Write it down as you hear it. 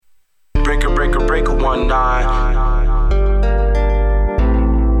breaker, 19.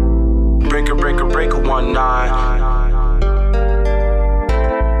 Breaker, 19. Breaker, 19.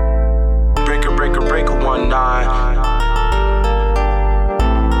 Breaker, 19.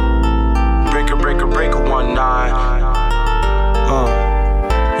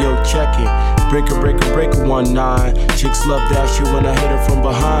 Yo, check it. Breaker, 19. Chicks love that shit when I hit her from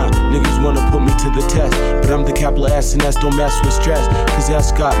behind. Niggas wanna put me to the test, but I'm the capital S and S, don't mess with stress. Cause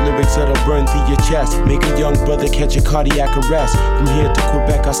that's got lyrics that'll burn through your chest. Make a young brother catch a cardiac arrest. From here to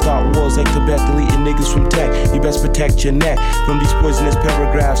Quebec, I start wars like Tibet, deleting niggas from tech. You best protect your neck from these poisonous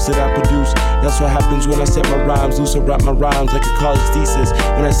paragraphs that I produce. That's what happens when I set my rhymes loose. I wrap my rhymes like a college thesis.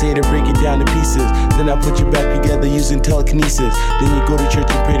 When I say to break it down to pieces, then I put you back together using telekinesis. Then you go to church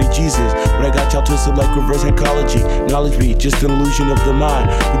and pray to Jesus. But I got y'all twisted like reverse psychology. Knowledge be just an illusion of the mind,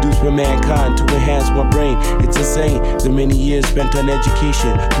 produced by mankind to enhance my brain. It's insane, the many years spent on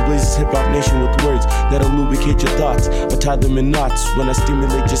education to blaze this hip-hop nation with words that'll lubricate your thoughts. I tie them in knots when I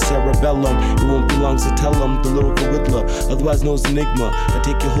stimulate your cerebellum. It won't be long to tell them, the lyrical Riddler, otherwise known as Enigma. I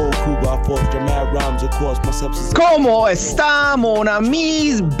take your whole crew by force, their mad rhymes, of course, my substance. Como está, mon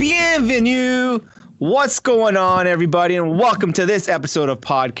amis? Bienvenue. What's going on, everybody? And welcome to this episode of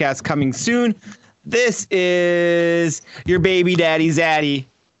Podcast Coming Soon. This is your baby daddy Zaddy,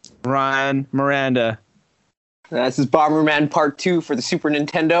 Ryan Miranda. This is Bomberman Part 2 for the Super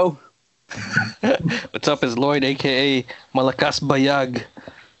Nintendo. What's up, is Lloyd, a.k.a. Malakas Bayag.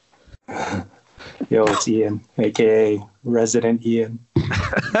 Yo, it's Ian, a.k.a. Resident Ian.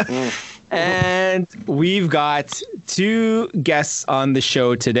 And we've got two guests on the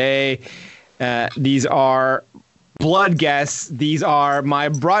show today. These are blood guests. These are my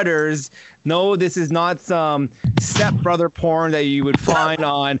brothers. No, this is not some stepbrother porn that you would find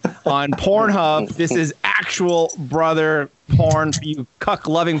on Pornhub. This is actual brother porn for you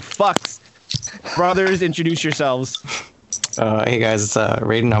cuck-loving fucks. Brothers, introduce yourselves. Hey guys, it's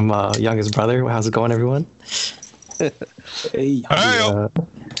Raiden. I'm youngest brother. How's it going, everyone? Hey.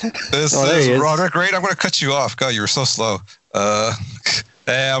 This is Roderick. Right, I'm going to cut you off. God, you were so slow.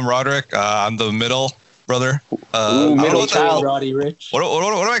 Hey, I'm Roderick. I'm the middle brother. Middle child. Roddy Rich. What do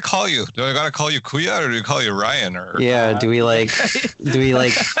I call you? Do I gotta call you Kuya or do we call you Ryan? Or Yeah, do we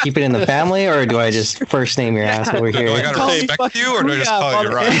keep it in the family, or do I just first name your ass over here? Do I gotta respect you or do I just call you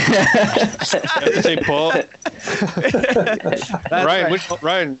Ryan? Say Paul. Ryan, right.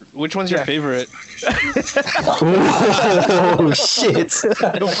 Ryan, which one's your favorite? Oh shit!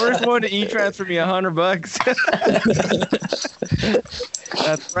 The first one to e-transfer me $100.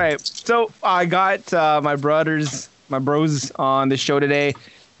 That's right. So I got my bros on the show today.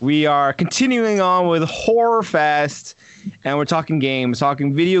 We are continuing on with Horror Fest, and we're talking games,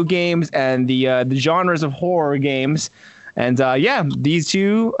 talking video games, and the genres of horror games. And these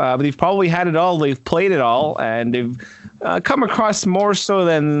two, they've probably had it all. They've played it all, and they've come across more so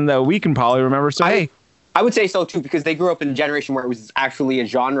than we can probably remember. So I would say so too, because they grew up in a generation where it was actually a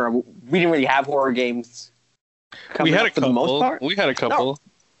genre. We didn't really have horror games. We had a for the most couple. part. We had a couple. No,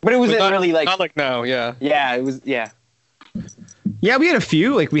 but it wasn't not, really like. Not like now, yeah. Yeah, it was. Yeah. Yeah, we had a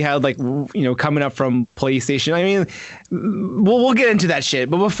few. Like we had coming up from PlayStation. I mean, we'll get into that shit.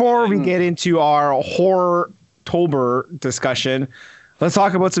 But before we get into our Horror-tober discussion, let's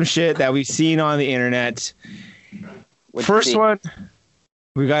talk about some shit that we've seen on the internet. First one,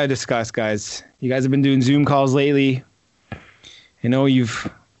 we gotta discuss, guys. You guys have been doing Zoom calls lately. I know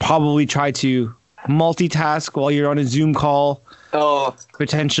you've probably tried to multitask while you're on a Zoom call. Oh,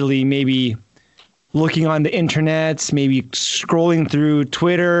 potentially maybe looking on the internet, maybe scrolling through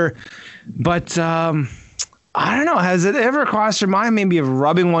Twitter. But I don't know. Has it ever crossed your mind maybe of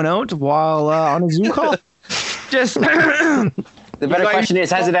rubbing one out while on a Zoom call? Just the better question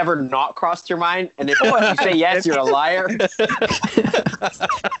is, has it ever not crossed your mind? And if you say yes, you're a liar.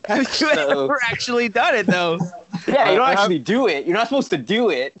 Have you ever actually done it, though? Yeah, you don't actually do it. You're not supposed to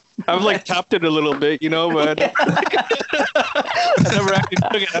do it. I've tapped it a little bit, but I never actually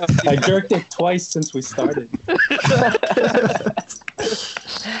took it out. I jerked it twice since we started.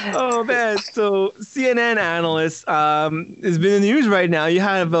 Oh man! So CNN analysts has been in the news right now. You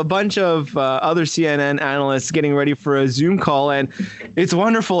have a bunch of other CNN analysts getting ready for a Zoom call, and it's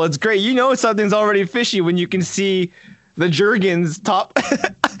wonderful. It's great. You know something's already fishy when you can see the Jurgens top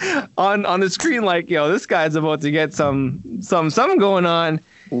on the screen. Like, this guy's about to get some going on.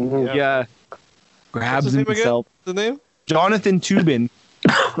 Mm-hmm. Yeah, grabs himself. What's the name? Jonathan Tubin.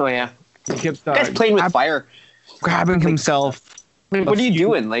 Oh yeah, He kept guy's playing with fire. grabbing himself. What are you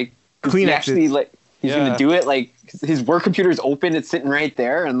doing? Like, Kleenexes. actually, he's gonna do it. Like, his work computer's open. It's sitting right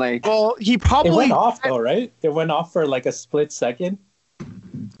there, and Well, he probably It went off though, right? It went off for like a split second.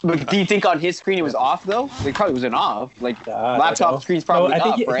 But do you think on his screen it was off though? Like probably wasn't off. Like I don't laptop know. screen's probably No, I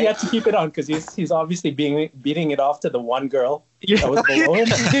think up, he right? had to keep it on because he's obviously beating it off to the one girl that was below him.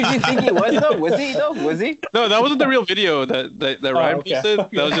 Dude, you think he was though? Was he though? Was he? No, that wasn't the real video that Ryan okay. posted.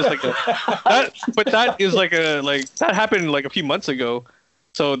 That was just like but that is like that happened like a few months ago.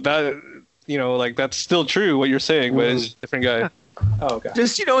 So that like that's still true what you're saying, but it's a different guy. Oh, okay.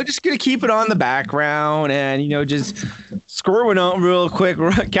 Just gonna keep it on the background and just screw it out real quick.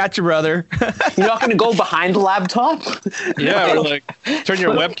 Catch your brother. You're not gonna go behind the laptop? Yeah, or like turn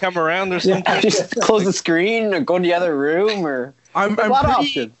your webcam around or something. Just close the screen or go in the other room or I'm a lot of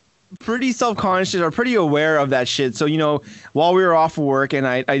options. pretty self-conscious or pretty aware of that shit. So while we were off of work and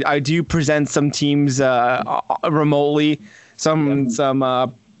I do present some teams remotely, some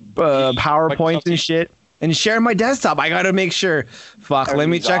PowerPoints and shit. And share my desktop. I gotta make sure. Fuck. Let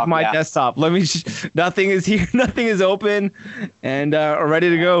me check my desktop. Nothing is here. Nothing is open, and ready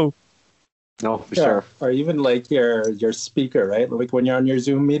to go. No, for sure. Or even like your speaker, right? Like when you're on your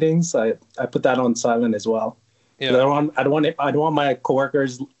Zoom meetings, I put that on silent as well. Yeah. I don't want my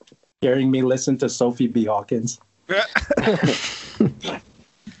coworkers hearing me listen to Sophie B. Hawkins.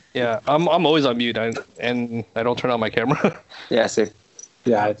 Yeah, I'm always on mute, and I don't turn on my camera. Yeah, same.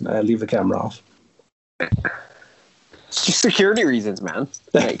 Yeah, I leave the camera off. It's just security reasons, man.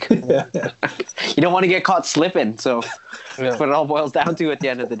 Like you don't want to get caught slipping, so that's what it all boils down to at the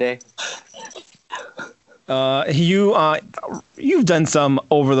end of the day. You've done some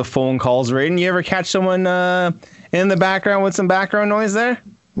over the phone calls, Raiden. You ever catch someone in the background with some background noise there?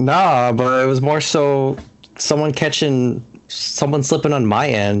 Nah, but it was more so someone slipping on my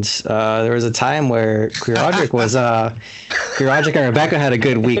end. There was a time where Queerodric and Rebecca had a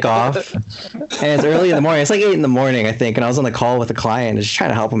good week off, and it's early in the morning. It's like 8 in the morning, I think, and I was on the call with a client just trying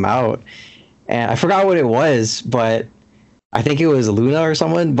to help him out, and I forgot what it was, but I think it was Luna or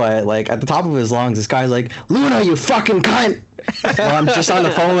someone. But like at the top of his lungs, this guy's like, "Luna, you fucking cunt!" Well, I'm just on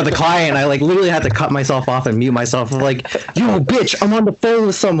the phone with a client. I like literally had to cut myself off and mute myself. I'm like, "Yo, bitch, I'm on the phone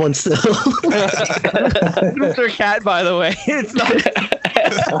with someone still." Mr. Cat, by the way, it's not.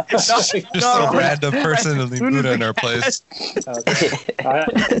 Just a random person to leave Buddha in our place.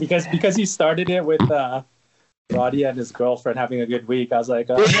 Because he started it with Roddy and his girlfriend having a good week. I was like,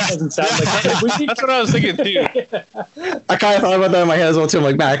 that doesn't sound like a good week. That's what I was thinking too. I kind of thought about that in my head as well too. I'm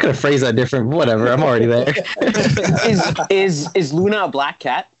like, man, I could have phrased that different. Whatever, I'm already there. Is Luna a black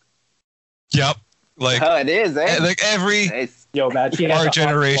cat? Yep. Like, Oh, it is, eh? like every Nice. Yo, man, she has our a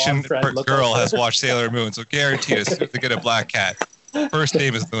generation friend look girl like has her. watched Sailor Moon, so guaranteed as soon as they get a black cat, first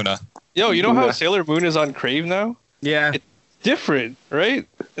name is Luna. Yo, you know how Sailor Moon is on Crave now? Yeah. Different, right?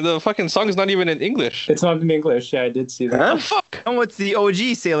 The fucking song is not even in English. It's not in English. Yeah, I did see that. Huh? Fuck. Oh, it's the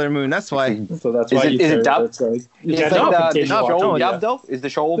OG Sailor Moon. That's why. So that's Is why it- you is it heard dubbed? it's like, Is yeah, the continue show on, no, yeah. dubbed though? Is the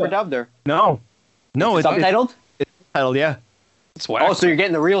show overdubbed or No, it's subtitled? titled. Yeah, It's whack. Oh, so you're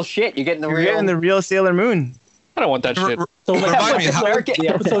getting the real shit. You're getting the you're real. getting the real Sailor Moon. I don't want that shit. So Yeah, Remind but me, the how- American- the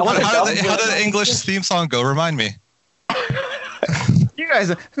episode- I want the How dub. did the English theme song go? Remind me. You guys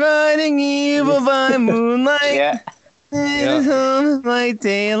are fighting evil by moonlight. Yeah. Like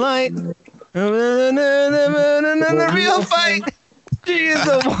daylight. The real fight. She's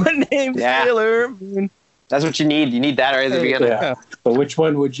the one named Yeah. Sailor Moon. That's what you need. You need that right at the beginning. Yeah. But which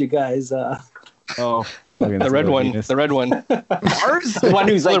one would you guys? Oh, The red one. The red one. Ours? The one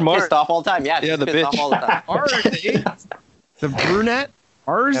who's like Sailor Mars. pissed off all the time. Yeah, Yeah, she's the pissed off bitch. all the time. Ours, eh? The brunette?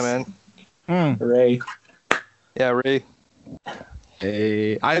 Ours? Yeah, man. Ray. Yeah, Ray.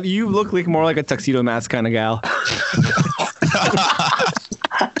 Hey, you look like more like a tuxedo mask kind of gal.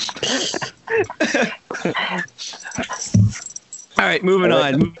 All right, moving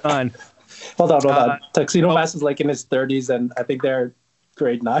on. Hold on. Tuxedo Mask is like in his 30s, and I think they're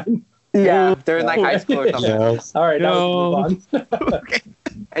grade 9. Yeah, they're in like high school or something. Yeah. All right, now No. let's move on.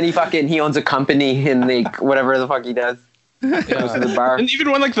 And he owns a company in like whatever the fuck he does. Goes to the bar. And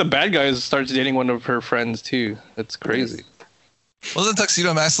even when like the bad guys starts dating one of her friends too. That's crazy. Wasn't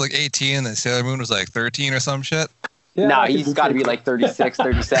Tuxedo Mask like 18 and Sailor Moon was like 13 or some shit? Yeah, Nah, I think he's we got to could- be like 36,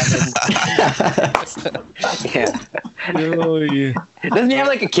 37. Yeah. Oh, yeah. Doesn't he have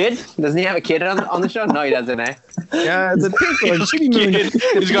like a kid? Doesn't he have a kid on the show? No, he doesn't, eh? Yeah, the pink one. Shitty moon.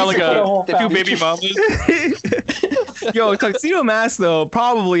 He's got like The whole two family. baby mamas. Yo, Tuxedo Mask though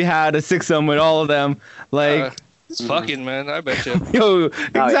probably had a sixum with all of them. Like, It's fucking, man. I bet you. yo,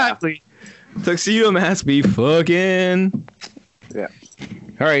 exactly. Tuxedo Mask be fucking. Yeah.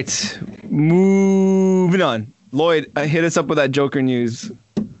 All right, moving on. Lloyd, hit us up with that Joker news.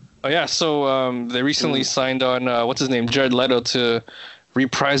 Oh yeah, so they recently signed on what's his name, Jared Leto, to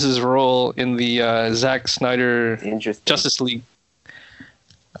reprise his role in the Zack Snyder Interesting. Justice League.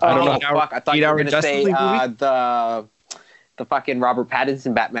 I don't know. Fuck! I thought you were gonna Justice say League movie? the fucking Robert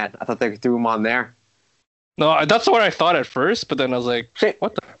Pattinson Batman. I thought they threw him on there. No, that's what I thought at first, but then I was like, Shit.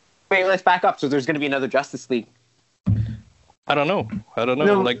 what the? Wait, let's back up. So there's gonna be another Justice League. I don't know.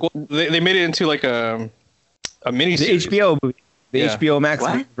 No. Like, well, they made it into like a mini The series. HBO movie, the Yeah. HBO Max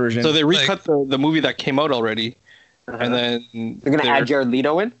What? version. So they recut the movie that came out already, and then They're gonna add Jared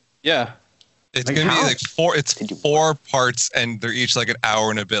Leto in. Yeah, It's Like gonna how? be like four. It's 4 parts, and they're each like an hour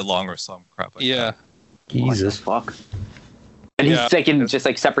and a bit long or some crap. Like yeah. Jesus. Fuck. And he's Yeah. taking just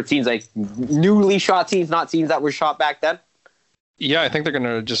like separate scenes, like newly shot scenes, not scenes that were shot back then. Yeah, I think they're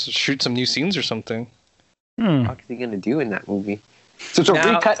gonna just shoot some new scenes or something. What is he gonna do in that movie? So it's a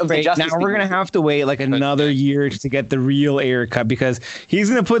recut of the Wait, Justice now League we're gonna movie. have to wait like another year to get the real Ayer cut because he's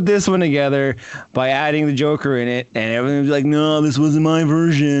gonna put this one together by adding the Joker in it, and everyone's like, "No, this wasn't my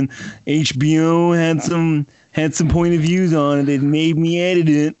version. HBO had some point of views on it. It made me edit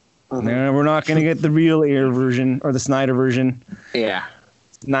it. No, we're not gonna get the real Ayer version or the Snyder version. Yeah.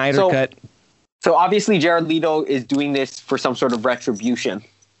 Snyder So- cut. So obviously Jared Leto is doing this for some sort of retribution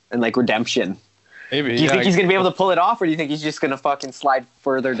and like redemption. Maybe. Do you yeah, think he's gonna be able to pull it off, or do you think he's just gonna fucking slide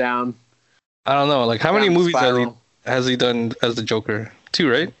further down? I don't know. Like, how many down the movies spiral? has he done as the Joker? 2,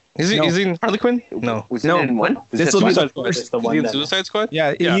 right? Is he? No. Is he in Harley Quinn? No. Was No. it in one? Was This it will be Suicide the Squad? first- It's the Is he one in that Suicide Squad?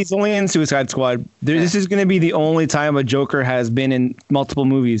 Yeah, Yeah. he's only in Suicide Squad. This is gonna be the only time a Joker has been in multiple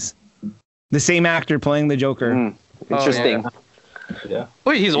movies. The same actor playing the Joker. Interesting. yeah.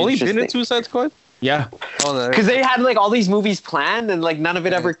 Wait, he's only been in Interesting. Suicide Squad? Yeah. Oh, Because they had like all these movies planned, and like none of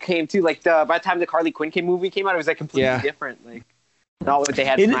it ever came to. Like by the time the Harley Quinn movie came out, it was like completely Yeah. different. Like not what they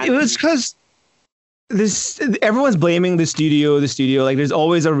had. It planned. was because this everyone's blaming the studio. Like there's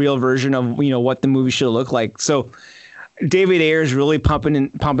always a real version of what the movie should look like. So David Ayer's really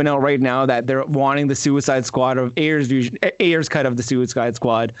pumping out right now that they're wanting the Suicide Squad of Ayer's cut of the Suicide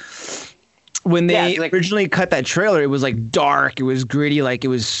Squad. When Yeah, they it's like- originally cut that trailer, it was like dark, it was gritty, like it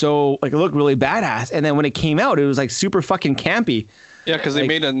was so like it looked really badass. And then when it came out, it was like super fucking campy. Yeah, because they Like-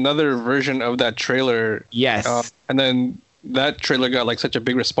 made another version of that trailer. Yes. And then that trailer got like such a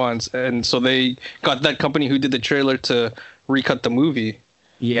big response, and so they got that company who did the trailer to recut the movie.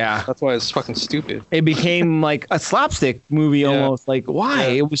 Yeah. That's why it's fucking stupid. It became like a slapstick movie almost. Like why?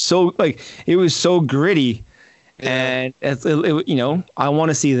 Yeah. It was so gritty. And I want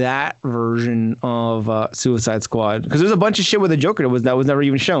to see that version of Suicide Squad because there's a bunch of shit with the Joker that was never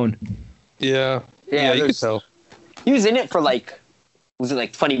even shown. Yeah. Yeah, you could there's- tell. He was in it for like, was it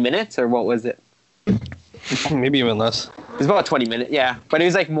like 20 minutes or what was it? Maybe even less. It was about 20 minutes, yeah. But it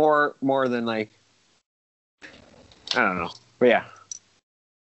was like more than like, I don't know. But yeah.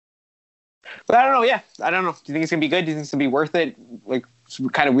 But I don't know, yeah. I don't know. Do you think it's going to be good? Do you think it's going to be worth it? Like, it's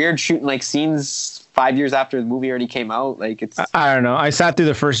kind of weird shooting like scenes 5 years after the movie already came out. Like, it's. I don't know. I sat through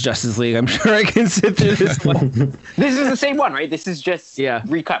the first Justice League. I'm sure I can sit through this one. This is the same one, right? This is just Yeah.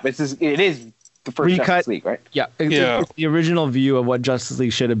 recut. It is the first Recut. Justice League, right? Yeah. Yeah. It's the original view of what Justice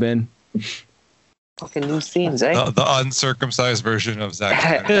League should have been. Fucking new scenes, eh? The uncircumcised version of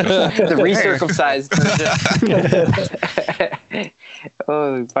Zack. The recircumcised version.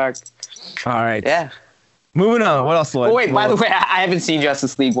 Holy fuck. All right. Yeah. Moving on. What else? Oh, wait, by the way, I haven't seen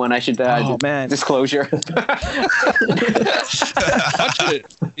Justice League 1. I should, Oh, man. disclosure. Watch it.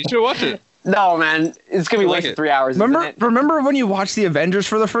 You should watch it. No, man. It's going to be Like wasted it. 3 hours, isn't it? Remember when you watched the Avengers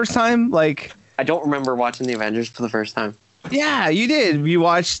for the first time? Like, I don't remember watching the Avengers for the first time. yeah, you did. You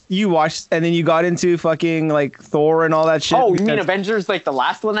watched, and then you got into fucking like Thor and all that shit. Oh, you mean because- Avengers, like the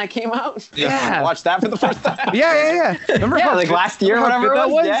last one that came out? Yeah. Watched that for the first time? Yeah. Remember Yeah, how like good- last year, remember how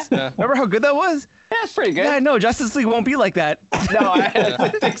whatever good it that was? was? Yeah. Remember how good that was? Yeah, it's pretty good. Yeah, no, Justice League won't be like that. No, I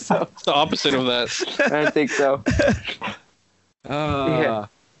don't think so. It's the opposite of that. I don't think so. All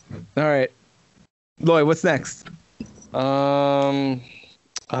right, Lloyd, what's next?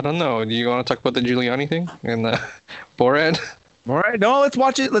 I don't know. Do you want to talk about the Giuliani thing and Borat? All right, no, let's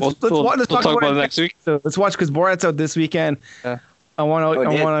watch it. Let's We'll talk about it next week. So let's watch because Borat's out this weekend. Yeah. I want Oh,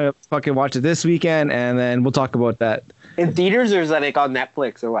 it is? to fucking watch it this weekend, and then we'll talk about that In theaters, or is that like on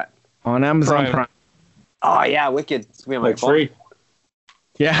Netflix or what? on Amazon Prime. Prime. Oh, yeah, Wicked. It's gonna be on my Like phone. free.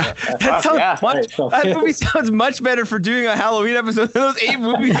 Yeah, that sounds yeah. much. Right, so- That movie sounds much better for doing a Halloween episode than those 8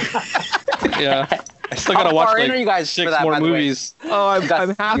 movies. Yeah. I still How gotta watch far in are you like guys for 6 that, more by the way? movies. Oh,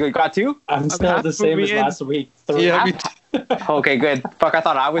 I'm half. You got two? I'm still half the same movie as in. last week. 3. Yeah, Okay, good. Fuck, I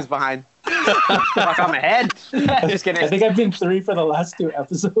thought I was behind. Fuck, I'm ahead. Just kidding. I think I've been 3 for the last 2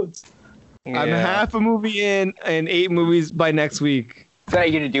 episodes. I'm Yeah. half a movie in and 8 movies by next week. So are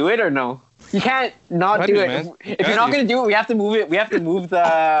you gonna do it or no? You can't not Gotta do do, it. man. If you're not gonna do it, we have to move it. We have to move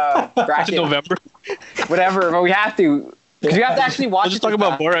the To bracket, November. whatever. But we have to. Because you have to actually watch Let's just talk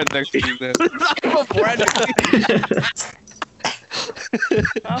about Borat next week then.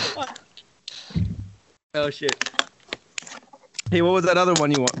 Oh shit. Hey, what was that other one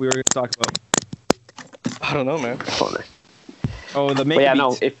we were going to talk about? I don't know, man. Oh, the make. But yeah, a beat.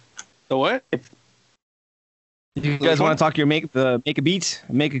 no. If The what? you guys want to talk your make a beat,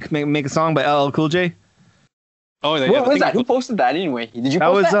 make a song by LL Cool J. Oh, yeah, what was that? Who posted that anyway? Did you That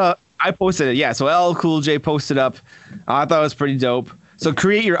post was that? I posted it. Yeah, so LL Cool J posted up. I thought it was pretty dope. So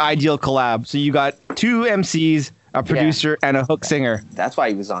create your ideal collab. So you got 2 MCs, a producer, and a hook singer. That's why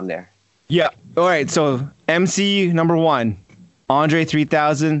he was on there. Yeah. All right. So MC number 1, Andre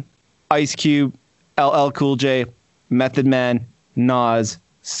 3000, Ice Cube, LL Cool J, Method Man, Nas,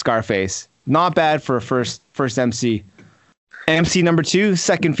 Scarface. Not bad for a first MC. MC number 2,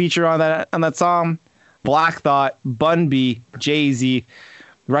 second feature on that song, Black Thought, Bun B, Jay-Z,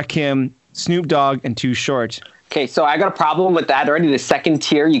 Rakim, Snoop Dogg, and Too Short. Okay, so I got a problem with that already. The second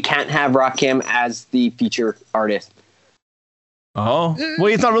tier, you can't have Rakim as the feature artist. Oh, well,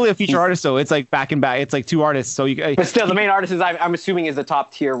 it's not really a feature artist though. It's like back and back. It's like 2 artists. So you. But still, the main artist is I'm assuming is the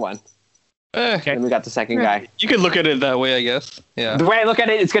top tier one. Okay. And we got the second guy. You could look at it that way, I guess. Yeah. The way I look at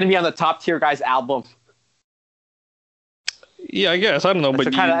it, it's going to be on the top tier guy's album. Yeah, I guess. I don't know, That's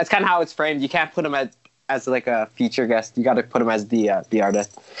but kind of how it's framed. You can't put him as like a feature guest. You got to put him as the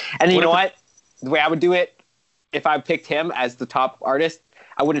artist. And you know what? The way I would do it, if I picked him as the top artist,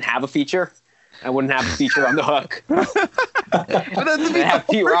 I wouldn't have a feature. I wouldn't have a feature on the hook. I'd have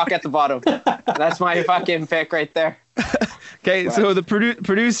Pete Rock at the bottom. That's my fucking pick right there. Okay, so the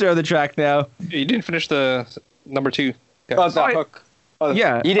producer of the track now. you didn't finish the number 2. Yeah. Oh, the hook. Oh,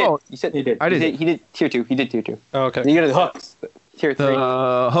 Yeah. He did. Oh, You said he did. I did. He did tier 2. He did tier 2. Oh, okay. You go to the hooks. Tier 3.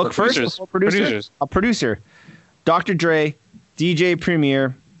 The hook first. Producers. Before producer. Producers. A producer. Dr. Dre, DJ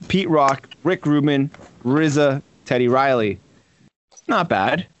Premier, Pete Rock, Rick Rubin, RZA, Teddy Riley. Not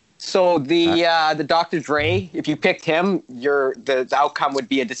bad. So the Dr. Dre, if you picked him, the outcome would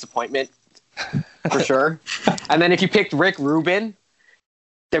be a disappointment for sure. And then if you picked Rick Rubin,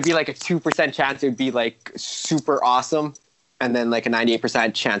 there'd be like a 2% chance it would be like super awesome, and then like a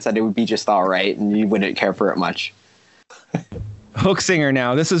 98% chance that it would be just all right, and you wouldn't care for it much. Hook singer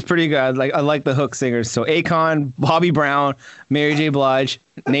now. This is pretty good. Like I like the hook singers. So Akon, Bobby Brown, Mary J. Blige,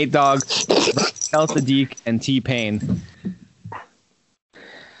 Nate Dogg, El Sadiq, and T-Pain.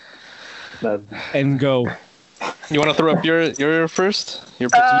 And go. You want to throw up your first? Your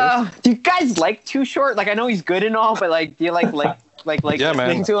Do you guys like Too Short? Like I know he's good and all, but like do you like yeah, listening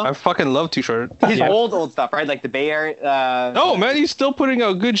man. to him? I fucking love Too Short. His old stuff, right? Like the Bay Area. No, man, he's still putting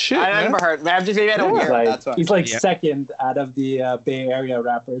out good shit. I man. never heard. Maybe I don't hear it. That's why. He's like Yeah. second out of the Bay Area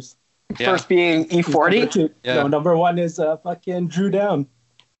rappers. Yeah. First being E40. Number two- Yeah. No, number 1 is fucking Drew Down.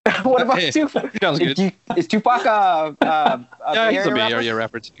 What about Hey, Tupac? sounds good. Is Tupac a Yeah, he's a Bay rapper? Area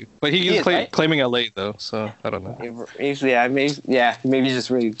rapper too, but He he's is, right? claiming LA though, so I don't know. Maybe he's just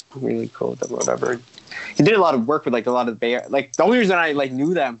really, really cool with them or whatever. He did a lot of work with like a lot of the Bay Area. Like the only reason I like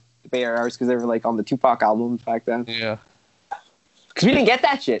knew them, the Bay Area artists, because they were like on the Tupac albums back then. Yeah, Because we didn't get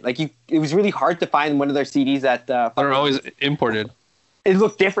that shit. Like it was really hard to find one of their CDs that. they're always imported. It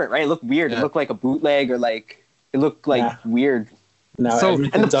looked different, right? It looked weird. Yeah. It looked like a bootleg or like it looked like Yeah. weird. Now So- And the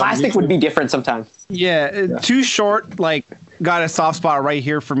everything's on plastic YouTube. would be different sometimes. Yeah, Too Short, like, got a soft spot right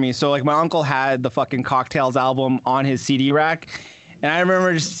here for me. So, like, my uncle had the fucking Cocktails album on his CD rack. And I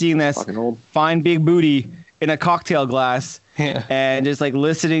remember just seeing this Fucking old. fine big booty in a cocktail glass Yeah. and just, like,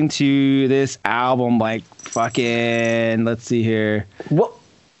 listening to this album, like, fucking, let's see here.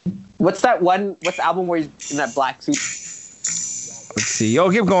 What's that one? What's the album where he's in that black suit? Let's see. Oh,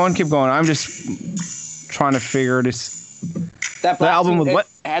 keep going. I'm just trying to figure this. That black album suit, with what?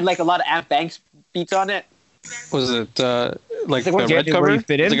 It had like a lot of Ant Banks beats on it. Was it like It's like the Get red Where cover? You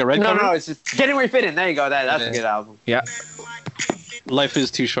Fit In? It's like a red cover. No, it's just Getting Where You Fit In. There you go. That's Yeah. a good album. Yeah. Life is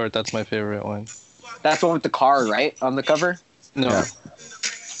Too Short. That's my favorite one. That's the one with the car, right, on the cover. No, Yeah.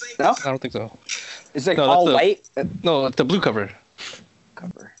 No, I don't think so. it's like No, all that's white No, the blue cover.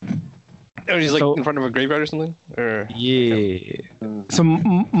 cover. Or he's like So- in front of a graveyard or something. Or Yeah. So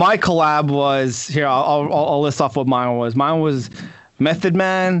my collab was here. I'll list off what mine was. Mine was Method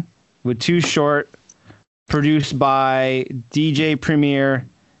Man with Too Short, produced by DJ Premier,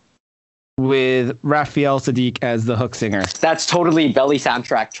 with Raphael Sadiq as the hook singer. That's totally Belly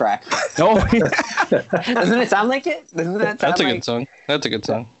soundtrack track. Oh, Doesn't it sound like it? Doesn't that sound that's a like good song. That's a good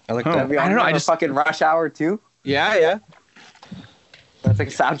song. I like Oh. that. I don't know, I I just- fucking Rush Hour too. yeah. That's like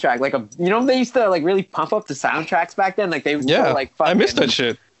a soundtrack. Like they used to like really pump up the soundtracks back then. Like they would Yeah, put, like I fucking missed that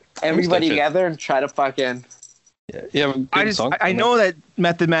shit. everybody shit. together and try to fucking Yeah, I know that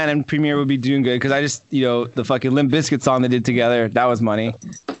Method Man and Premier would be doing good because I just, the fucking Limp Bizkit song they did together, that was money.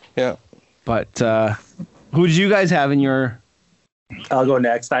 Yeah. But who did you guys have in your? I'll go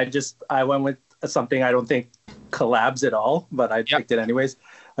next. I went with something I don't think collabs at all, but I picked it anyways.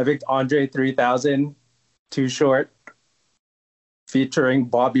 I picked Andre 3000, Too Short, featuring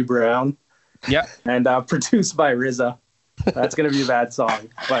Bobby Brown. Yeah. And produced by RZA. That's gonna be a bad song,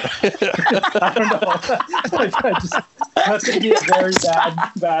 but I don't know. That's gonna be a very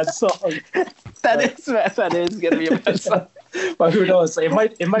bad song. That is gonna be a bad song. But who knows? It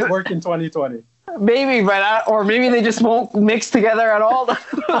might work in 2020. Maybe, but or maybe they just won't mix together at all.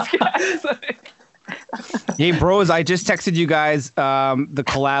 Hey, bros, I just texted you guys the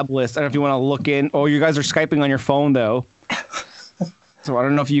collab list. I don't know if you want to look in. Oh, you guys are Skyping on your phone though, so I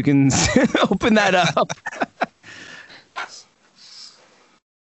don't know if you can open that up.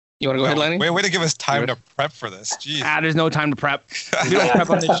 You want to go ahead, Lenny? Way to give us time to prep for this. Jeez. There's no time to prep. We don't prep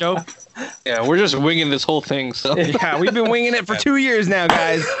on this show. Yeah, we're just winging this whole thing. So yeah, we've been winging it for 2 years now,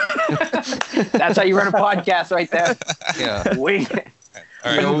 guys. That's how you run a podcast right there. Yeah. Wing it.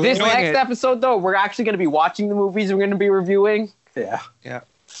 All right. This next episode, though, we're actually going to be watching the movies we're going to be reviewing. Yeah.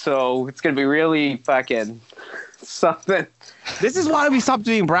 So it's going to be really fucking something. This is why we stopped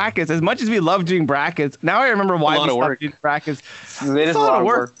doing brackets. As much as we love doing brackets, now I remember why we stopped doing brackets. It is a lot of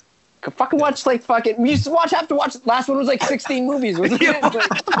work. Fucking watch we used to have to watch. Last one was like 16 movies. Wasn't it? Like,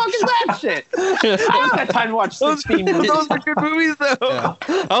 what the fuck is that shit? I don't have time to watch 16 movies. Those are good movies, though. Yeah.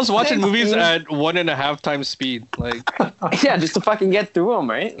 I was watching movies at 1.5 times speed. Like, yeah, just to fucking get through them,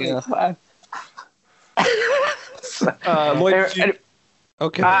 right? Yeah.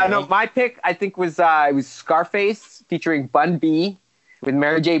 Okay. No, my pick I think was it was Scarface featuring Bun B with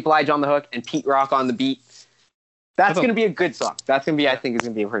Mary J. Blige on the hook and Pete Rock on the beat. That's going to be a good song. That's going to be, I think, it's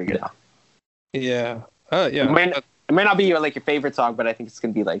going to be a pretty good song. Yeah. Yeah. It might not be like your favorite song, but I think it's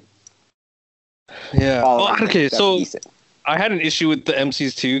going to be like. Yeah. Okay. So decent. I had an issue with the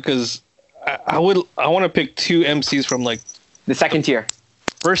MCs too because I want to pick 2 MCs from like the second tier,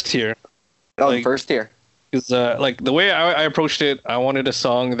 first tier. Oh, like, first tier. Because like the way I approached it, I wanted a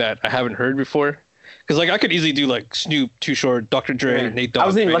song that I haven't heard before. Because like I could easily do like Snoop, Too Short, Dr. Dre, Nate Dogg. I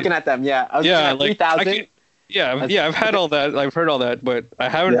wasn't even looking at them. Yeah. I was looking at like 3000. I've had all that. I've heard all that, but I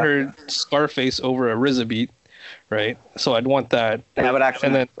haven't heard Scarface over a RZA beat, right? So I'd want that. That would actually.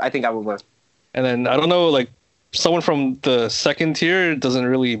 And then I think I would work. And then I don't know, like someone from the second tier doesn't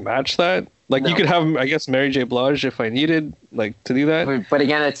really match that. Like you could have, I guess, Mary J. Blige if I needed like to do that. But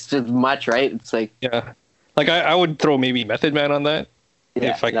again, it's just much, right? It's like like I would throw maybe Method Man on that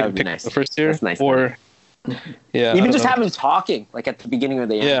if I could pick the first tier. That's nice. Or even just have him talking like at the beginning or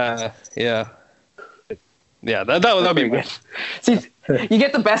the end. Yeah, that would be good. See, you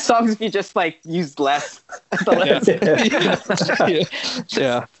get the best songs if you just like use less.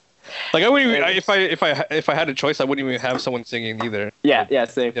 Yeah. Like I wouldn't even, if I had a choice, I wouldn't even have someone singing either. Yeah,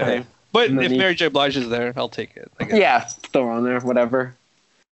 same. But if Mary J. Blige is there, I'll take it. I guess. Yeah, throw her on there, whatever.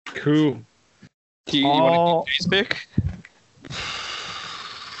 Cool. Do you want to do Jay's pick?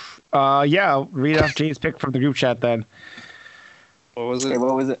 Yeah, read off Jay's pick from the group chat then. What was it? Okay,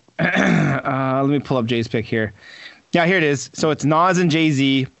 what was it? Let me pull up Jay's pick here. Yeah, here it is. So it's Nas and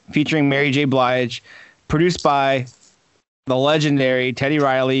Jay-Z featuring Mary J. Blige, produced by the legendary Teddy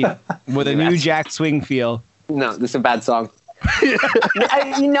Riley with a new Jack Swing feel. No, this is a bad song.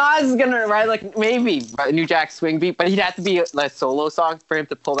 Nas is gonna write like maybe a new Jack Swing beat, but he'd have to be a solo song for him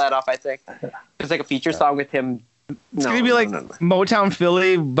to pull that off. I think it's like a feature song with him. It's gonna be like Motown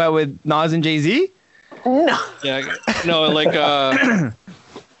Philly, but with Nas and Jay-Z. No. Yeah. No, like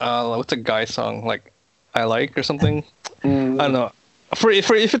what's a guy song like I Like or something? I don't know. For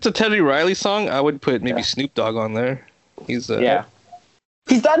if it's a Teddy Riley song, I would put maybe Snoop Dogg on there. He's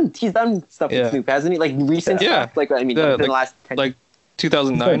He's done stuff with Snoop, hasn't he? Like recent stuff. Like I mean, in the last 10 like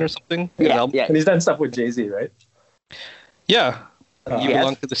 2009 or something. Yeah. And he's done stuff with Jay-Z, right? Yeah. You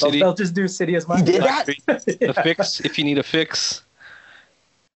belong to the city. They'll just do City as mine. He did that. The fix. If you need a fix.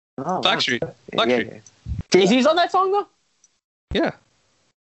 Oh, Black Street. Yeah. Jay-Z's on that song though. Yeah.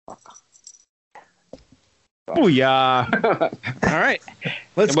 Oh yeah. All right.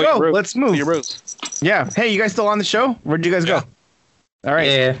 Let's go. Let's move. Your rose. Yeah. Hey, you guys still on the show? Where'd you guys go? All right.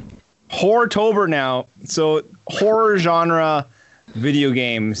 Yeah. Horrortober now. So horror genre video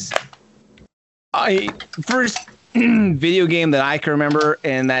games. First video game that I can remember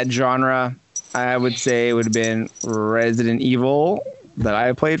in that genre, I would say it would have been Resident Evil that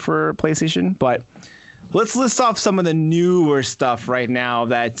I played for PlayStation. But let's list off some of the newer stuff right now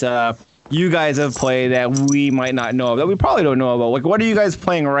that you guys have played that we might not know of, that we probably don't know about. Like, what are you guys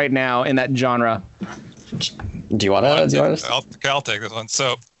playing right now in that genre? Do you want to? I'll take this one.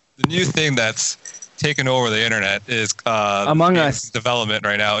 So the new thing that's taken over the internet is Among Us development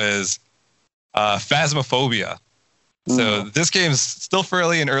right now is Phasmophobia. So this game's still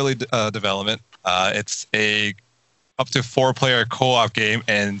fairly in early development. It's a up to 4-player co-op game,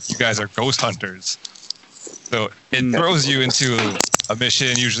 and you guys are ghost hunters. So it throws you into a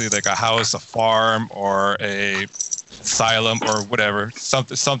mission, usually like a house, a farm, or a asylum, or whatever.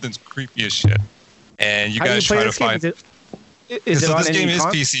 Something's creepy as shit. And you guys try to find. This game is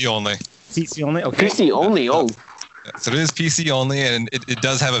PC only. PC only. Okay. PC only. Oh. Yeah, so it is PC only, and it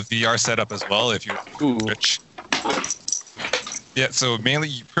does have a VR setup as well if you're rich. Yeah, so mainly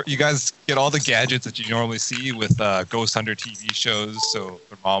you guys get all the gadgets that you normally see with Ghost Hunter TV shows, so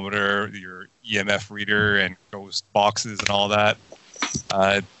thermometer, your EMF reader, and ghost boxes and all that.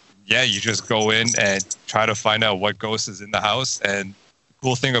 Yeah, you just go in and try to find out what ghost is in the house. And the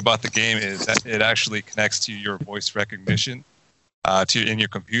cool thing about the game is that it actually connects to your voice recognition in your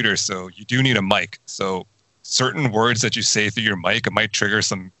computer, so you do need a mic. So certain words that you say through your mic, it might trigger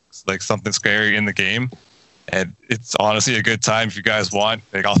something scary in the game. And it's honestly a good time if you guys want.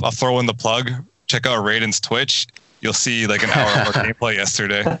 Like, I'll throw in the plug. Check out Raiden's Twitch. You'll see like an hour of gameplay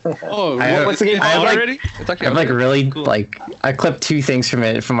yesterday. Oh, what's the game called already? I clipped 2 things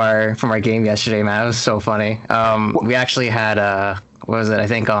from our game yesterday, man. It was so funny. We actually had what was it? I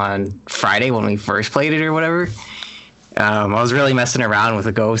think on Friday when we first played it or whatever. I was really messing around with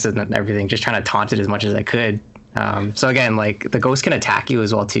the ghost and everything, just trying to taunt it as much as I could. So again, like the ghost can attack you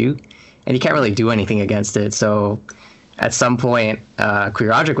as well too. And you can't really do anything against it. So at some point,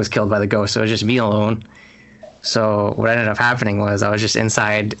 Queerodric was killed by the ghost, so it was just me alone. So what ended up happening was I was just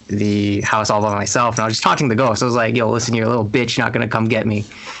inside the house all by myself, and I was just taunting the ghost. I was like, yo, listen here, little bitch, you're not going to come get me.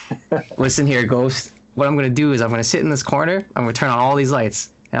 Listen here, ghost. What I'm going to do is I'm going to sit in this corner, I'm going to turn on all these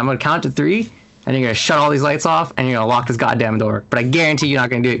lights, and I'm going to count to 3, and you're going to shut all these lights off, and you're going to lock this goddamn door. But I guarantee you're not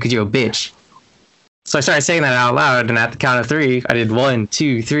going to do it because you're a bitch. So I started saying that out loud, and at the count of 3, I did 1,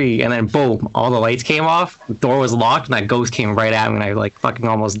 2, 3, and then boom, all the lights came off, the door was locked, and that ghost came right at me, and I like fucking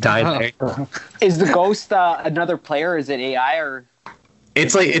almost died there. Is the ghost another player? Is it AI or?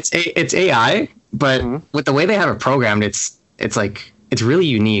 It's like it's AI, but with the way they have it programmed, it's really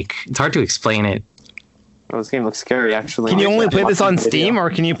unique. It's hard to explain it. Oh, this game looks scary, actually. Can you only play this on Steam,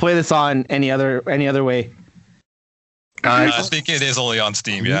 or can you play this on any other way? I think it is only on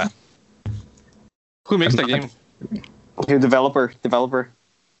Steam. Yeah. Who makes that game? Who developer?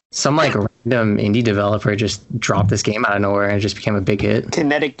 Some like random indie developer just dropped this game out of nowhere and it just became a big hit.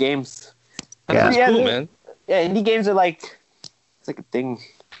 Kinetic Games. That's cool, man. Yeah, indie games are like it's like a thing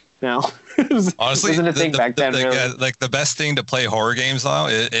now. Honestly, wasn't a thing back then. Really. Like the best thing to play horror games now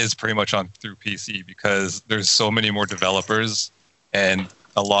is pretty much through PC because there's so many more developers and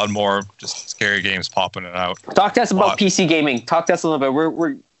a lot more just scary games popping out. Talk to us about PC gaming. Talk to us a little bit.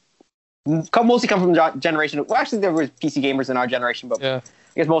 We're mostly come from the generation. Well, actually, there were PC gamers in our generation, but I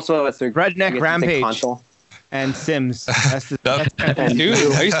guess most of us are Redneck Rampage and Sims. Dude,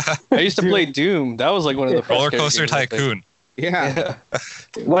 I used to play Doom. That was like one of the first Roller Coaster Tycoon. Yeah.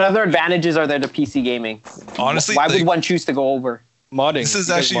 What other advantages are there to PC gaming? Honestly, why would one choose to go over modding? This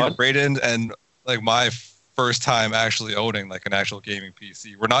is actually Raiden and like my first time actually owning like an actual gaming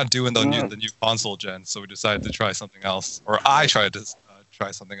PC. We're not doing the new console gen, so we decided to try something else, or I tried to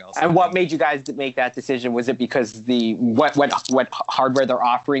try something else. And what made you guys make that decision? Was it because the what hardware they're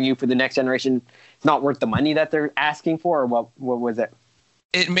offering you for the next generation is not worth the money that they're asking for, or what was it?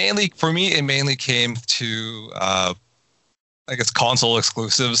 It mainly came to I guess console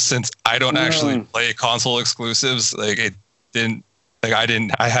exclusives. Since I don't actually play console exclusives, I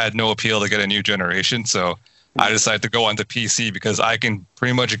had no appeal to get a new generation, so I decided to go onto PC because I can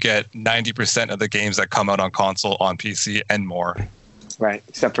pretty much get 90% of the games that come out on console on PC and more. Right,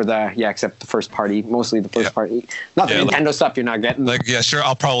 except the first party, mostly the first party. Not the Nintendo stuff you're not getting. Sure,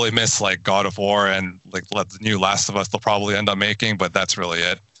 I'll probably miss like God of War and like the new Last of Us they'll probably end up making, but that's really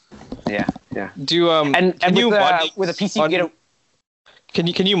it. Yeah. Do you and you mod with a PC you get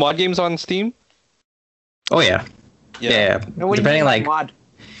Can you mod games on Steam? Oh yeah. Depending like mod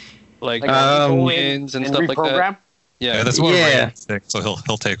wins and stuff like that. Yeah, that's what so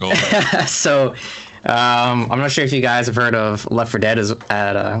he'll take over. So I'm not sure if you guys have heard of Left 4 Dead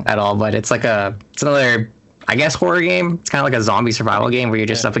at all, but it's another, I guess, horror game. It's kind of like a zombie survival game where you're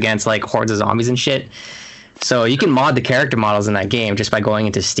just up against like hordes of zombies and shit. So you can mod the character models in that game just by going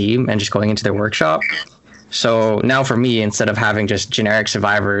into Steam and just going into their workshop. So now for me, instead of having just generic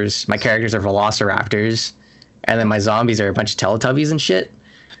survivors, my characters are velociraptors, and then my zombies are a bunch of Teletubbies and shit.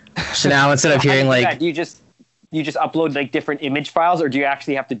 So now instead of hearing like you just upload like different image files, or do you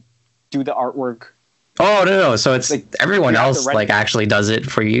actually have to do the artwork Oh no! So it's Like, everyone you have to else rent- like actually does it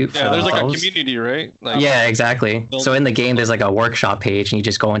for you. Yeah, for there's like a themselves. community, right? Like, Yeah, exactly. So in the game, there's like a workshop page, and you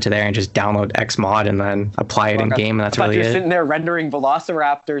just go into there and just download Xmod and then apply it in game, and that's I thought really you're it. sitting there rendering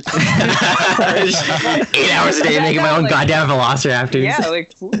velociraptors. 8 hours a day making my own Like- goddamn velociraptors. Yeah,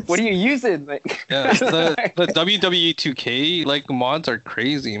 like what are you using? Like, Yeah, the WWE 2K like mods are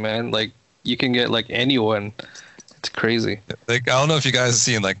crazy, man. Like you can get like anyone. It's crazy. Like, I don't know if you guys have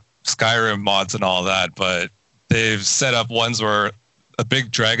seen like Skyrim mods and all that, but they've set up ones where a big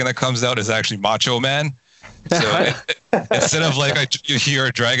dragon that comes out is actually Macho Man. So instead of like you hear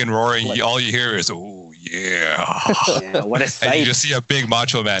a dragon roaring, all you hear is "Oh yeah!" yeah, what a and you sight! just see a big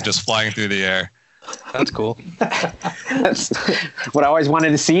Macho Man just flying through the air. That's cool. That's what I always wanted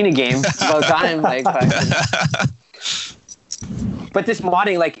to see in a game. It's about time. Like, but this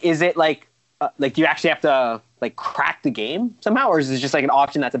modding, like, is it like do you actually have to like crack the game somehow, or is it just like an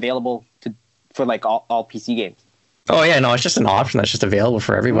option that's available for like all PC games? Oh yeah, no, it's just an option that's just available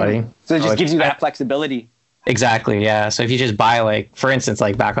for everybody. So it just Oh, gives you that flexibility. Exactly, yeah. So if you just buy like, for instance,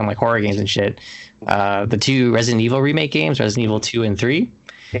 like back on like horror games and shit, the 2 Resident Evil remake games, Resident Evil 2 and 3.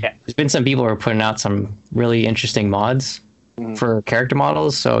 Yeah. There's been some people who are putting out some really interesting mods for character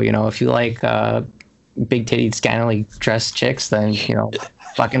models. So if you like big titted, scantily dressed chicks, then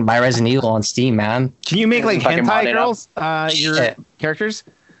fucking buy Resident Evil on Steam, man. Can you make like Fucking mod hentai it girls? Your Yeah. characters?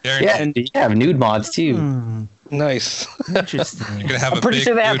 Yeah, and you have nude mods too. Nice. Interesting. You can have a pretty big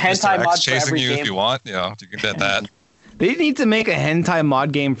sure they have dude, Mr. hentai X mods for chasing every you game. if you want. You can get that. They need to make a hentai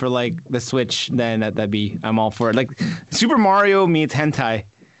mod game for like the Switch. Then that'd be, I'm all for it. Like Super Mario meets hentai.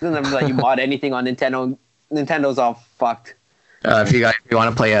 Doesn't let you mod anything on Nintendo. Nintendo's all fucked. If you want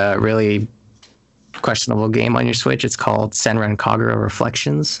to play a really questionable game on your Switch, it's called Senran Kagura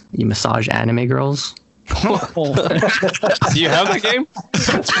Reflections. You massage anime girls. Do you have the game? Is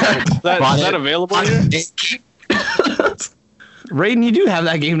that available here? Raiden, you do have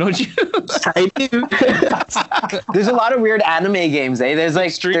that game, don't you? I do. There's a lot of weird anime games, eh? There's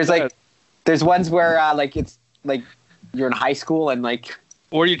like Street there's like Fighter. there's ones where like it's like you're in high school and like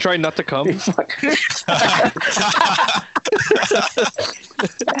Or you try not to come?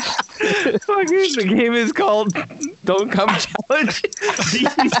 The game is called Don't Come Challenge.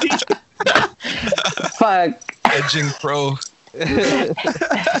 fuck. Edging Pro.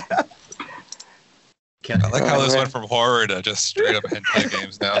 I like how this went from horror to just straight up hentai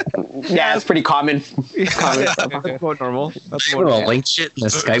games now. Yeah, it's pretty common. That's more normal. That's more We'll normal. link shit in the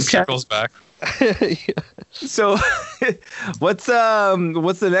Skype chat. Circles back. So, what's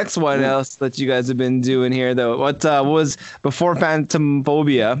the next one else that you guys have been doing here though? What was before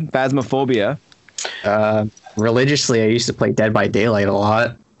Phasmophobia? Religiously, I used to play Dead by Daylight a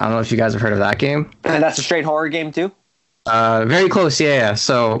lot. I don't know if you guys have heard of that game. And that's a straight horror game too. Very close, yeah.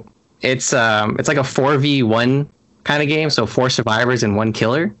 So it's like a 4v1 kind of game. So 4 survivors and 1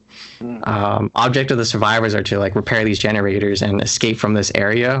 killer. Object of the survivors are to like repair these generators and escape from this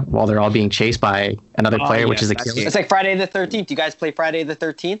area while they're all being chased by another player, which is a killer. It's like Friday the 13th. Do you guys play Friday the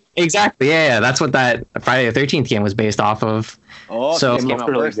 13th? Exactly, yeah. That's what that Friday the 13th game was based off of. Oh, So- this came out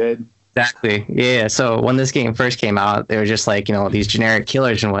really first. good. Exactly. Yeah. So when this game first came out, they were just like, these generic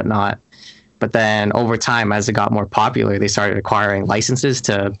killers and whatnot. But then over time, as it got more popular, they started acquiring licenses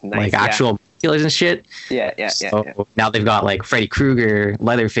to Nice, like yeah. actual killers and shit. Yeah. So now they've got like Freddy Krueger,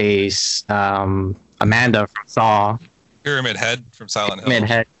 Leatherface, Amanda from Saw, Pyramid Head from Silent Hill. Pyramid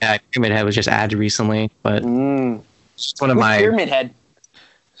Head. Yeah, Pyramid Head was just added recently, but it's just one of Who's my Pyramid Head?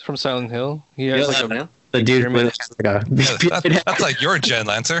 It's from Silent Hill. He has Yeah, like a, the dude Pyramid with like a Yeah, pyramid head. that's like your Gen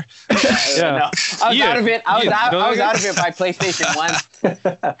Lancer. yeah. No, I was Yeah. out of it. I was Yeah. out. No, I was yeah. out of it by PlayStation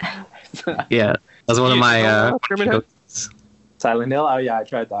 1. Yeah, that was one of You my. know Pyramid Head? Silent Hill. Oh yeah, I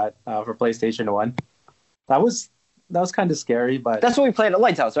tried that for PlayStation 1. That was kind of scary, but That's what we played at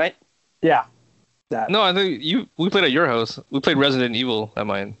Light's house, right? yeah. That. No, I think we played at your house. We played Resident Evil at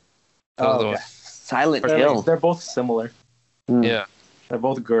mine. That was Oh, the okay. Silent They're, Hill. they're both similar. one. Yeah. They're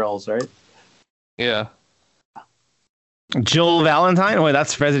both girls, right? Yeah. Jill Valentine. Wait,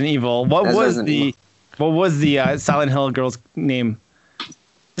 that's Resident Evil. What That's was Resident the Evil. what was the Silent Hill girl's name?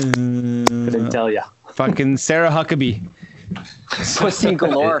 Couldn't tell ya. Fucking Sarah Huckabee. Pussy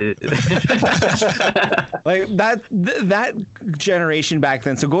galore. Like that generation back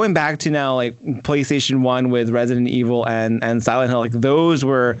then. So going back to now, like PlayStation 1 with Resident Evil and Silent Hill, like those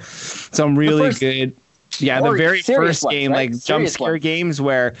were some really first- good. Yeah, the Or very serious first ones, game, right? like jump Serious scare ones. games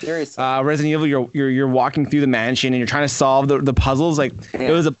where Seriously. Resident Evil, you're walking through the mansion and you're trying to solve the puzzles. Like Yeah.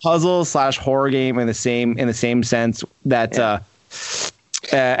 it was a puzzle / horror game in the same sense that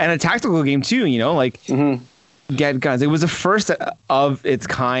and a tactical game too. Like Mhm. get guns. It was the first of its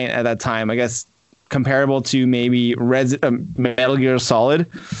kind at that time. I guess comparable to maybe Metal Gear Solid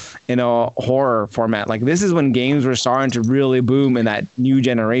in a horror format. Like this is when games were starting to really boom in that new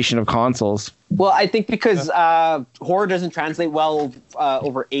generation of consoles. Well, I think because horror doesn't translate well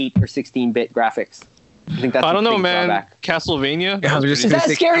over 8 or 16-bit graphics. I think that's I don't know, man. drawback. Castlevania. Yeah, I was just Is gonna that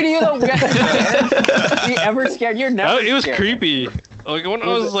say- scary to you though? You ever scared? You're never. It was scared. creepy. Like when I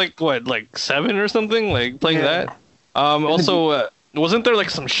was like 7 or something, like playing that. Also, wasn't there like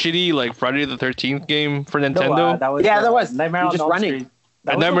some shitty like Friday the 13th game for Nintendo? No, that was Yeah, there was. Nightmare You're on just Elm running. Street.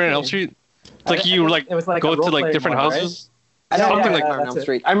 That And was Nightmare on okay. Elm Street. It's I like think you like it was like go a to like role-playing different one, right? houses. I know, Something like Nightmare on that's Elm it.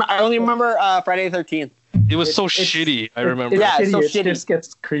 Street. I only remember Friday the 13th. It was so It's- shitty. I remember. Yeah, it's so It shitty. just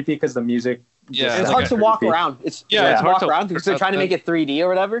gets creepy because the music. Yeah, just It's like hard a- to walk creepy. around. It's Yeah, hard it's to hard walk to- around because they're trying to make it 3D or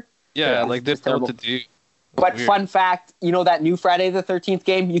whatever. Yeah, like they it's didn't know terrible. what to do. But Weird. fun fact, you know that new Friday the 13th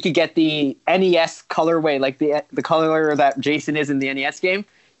game? You could get the NES colorway, like the color that Jason is in the NES game.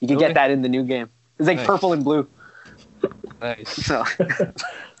 You can Really? get that in the new game. It's like Nice. purple and blue. Nice. So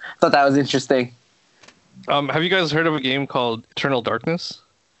thought that was interesting. Have you guys heard of a game called Eternal Darkness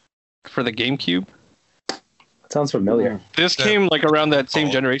for the GameCube? Sounds familiar. This Yeah. came like around that same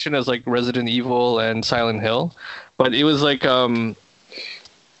Oh. generation as like Resident Evil and Silent Hill, but it was like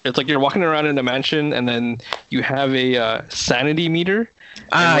it's like you're walking around in a mansion and then you have a sanity meter.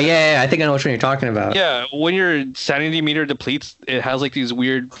 Yeah, I think I know which one you're talking about. Yeah, when your sanity meter depletes, it has like these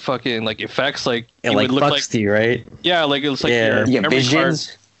weird fucking like effects. Like It it like would look fucks like you, right? yeah, like it's like Yeah. your Yeah, memory card.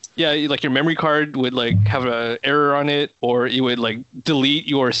 visions. Yeah, like your memory card would like have a error on it, or it would like delete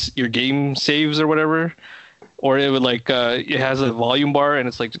your game saves or whatever, or it would like it has a volume bar and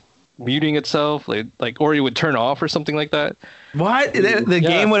it's like muting itself, like or it would turn off or something like that. What? The Yeah.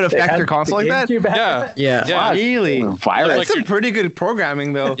 game would They affect had your console the like that? GameCube back Yeah. then? Yeah. Yeah. Really? Virus. That's Like some your- pretty good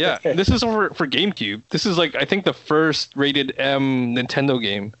programming, though. Yeah, this is for GameCube. This is like I think the first rated M Nintendo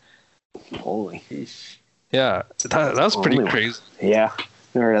game. Holy. Yeah, that's pretty Holy- crazy. Yeah.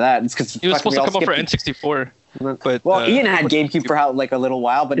 Never heard of that. It's because It was supposed to come out for N64, but Well, Ian had GameCube for like a little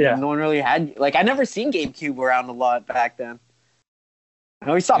while, but Yeah. no one really had. Like, I never seen GameCube around a lot back then. I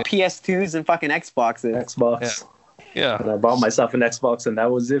always saw Yeah. PS2s and fucking Xboxes. Xbox. yeah. And I bought myself an Xbox, and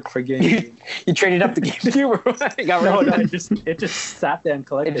that was it for GameCube. You traded up the GameCube or what? You got rid no, of no, it. it just sat there and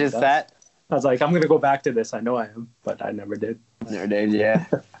collected. It just dust. that. I was like, I'm gonna go back to this. I know I am, but I never did. Never did, yeah.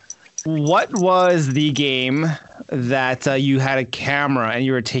 What was the game that you had a camera and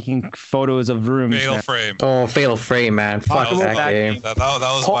you were taking photos of rooms? Fatal man? Frame. Oh, Fatal Frame, man. Fuck Talk about that that game. That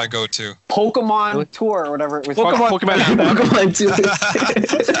was Po- my go-to. Pokemon Tour or whatever it was. Pokemon. Pokemon 2.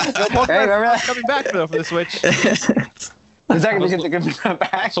 Hey, remember that? Coming back though for the Switch. Is that going to be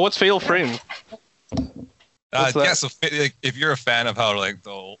back? So what's Fatal Frame? What's that? Yeah, so like, if you're a fan of how like the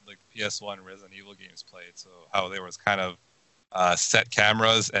old, like PS1 Resident Evil games played, so how there was kind of set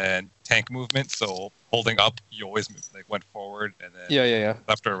cameras and tank movement. So holding up, you always like went forward, and then Yeah.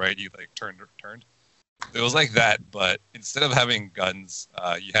 left or right, you like turned. It was like that, but instead of having guns,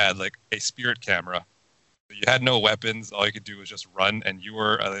 you had like a spirit camera. You had no weapons. All you could do was just run, and you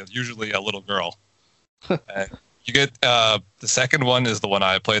were usually a little girl. And you get the second one is the one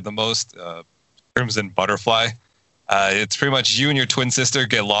I played the most. Crimson Butterfly. It's pretty much you and your twin sister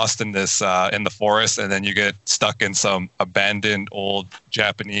get lost in this in the forest, and then you get stuck in some abandoned old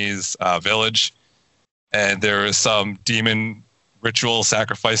Japanese village, and there is some demon ritual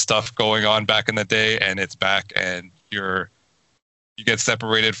sacrifice stuff going on back in the day, and it's back, and you get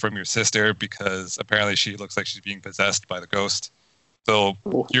separated from your sister because apparently she looks like she's being possessed by the ghost. So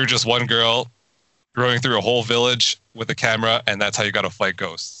you're just one girl going through a whole village with a camera, and that's how you got to fight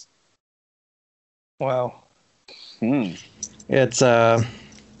ghosts. Wow. It's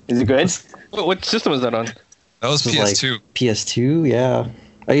Is it good? What system is that on? That was This was like- PS2. PS2, yeah.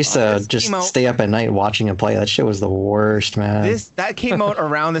 I used to this just came out- stay up at night watching him play. That shit was the worst, man. That came out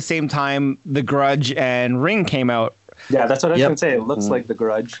around the same time The Grudge and Ring came out. Yeah, that's what I was Yep. gonna say. It looks like The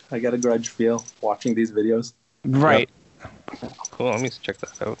Grudge. I get a Grudge feel watching these videos. Right. Cool. Let me check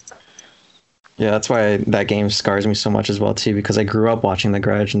that out. Yeah, that's why that game scars me so much as well too, because I grew up watching The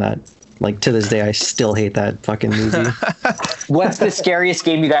Grudge, and that, like, to this day, I still hate that fucking movie. What's the scariest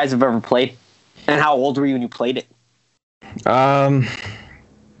game you guys have ever played? And how old were you when you played it? To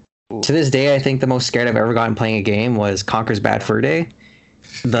this day, I think the most scared I've ever gotten playing a game was Conker's Bad Fur Day,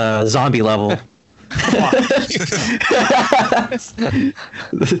 the zombie level. I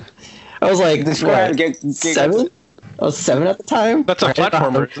was like, Describe- what, get- 7? I was 7 at the time. That's a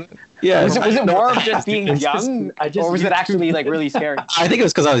platformer, isn't it? Yeah. Was it more of just being It's just- young, I just or was it used actually like really scary? I think it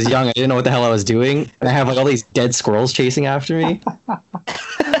was because I was young. I didn't know what the hell I was doing, and I have like all these dead squirrels chasing after me.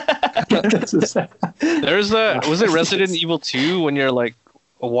 That's the same. There's was it Resident Evil 2 when you're like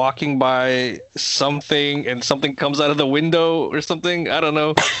walking by something and something comes out of the window or something. I don't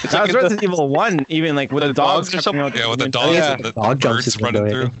know. It's That was like in Resident Evil 1, even like with the dogs or something. Yeah, with the dogs Yeah. and the Dog jumps birds his running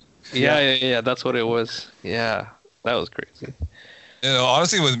window, I through. think. Yeah. That's what it was. Yeah, that was crazy. You know,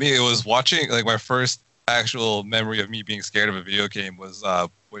 honestly, with me, it was watching, like, my first actual memory of me being scared of a video game was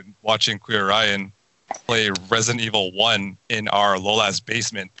when watching Queer Ryan play Resident Evil 1 in our Lola's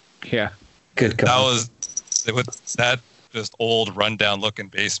basement. Yeah. Good That God. was with that just old rundown looking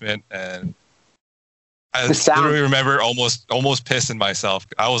basement, and I The sound. literally remember almost pissing myself.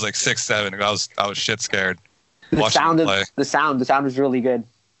 I was like 6, 7. I was shit scared. The watching sound it of play. the sound was really good.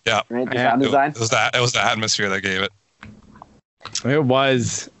 Yeah. Right. The Yeah. sound design. It was the atmosphere that gave it. It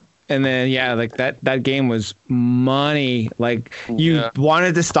was. And then like that game was money. Like you Yeah.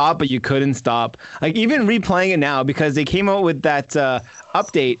 wanted to stop, but you couldn't stop. Like even replaying it now because they came out with that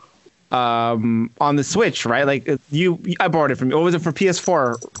update on the Switch, right? Like I borrowed it from you. Or was it for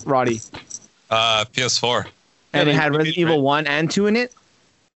PS4, Roddy? PS4. And Yeah, it had they- Resident Evil 1 and 2 in it?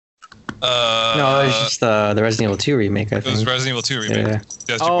 No, it was just the Resident Evil 2 remake, I It was think. Resident Evil 2 remake. Yeah. Yes,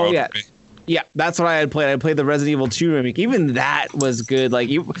 you Oh, borrowed yeah. from me. Yeah, that's what I had played. I played the Resident Evil 2 remake. Even that was good. Like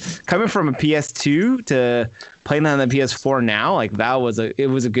you coming from a PS2 to playing that on the PS4 now, like it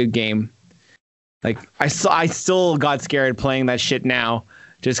was a good game. Like I still got scared playing that shit now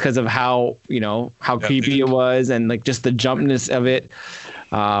just because of how creepy it was and like just the jumpness of it.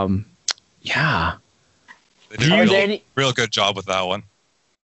 Yeah. They did Are a there any- real good job with that one.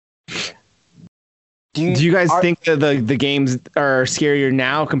 Do you guys think that the games are scarier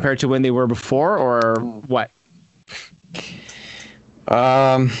now compared to when they were before, or what?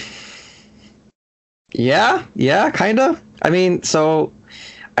 Yeah, kind of. I mean, so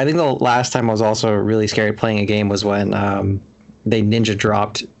I think the last time I was also really scared playing a game was when they ninja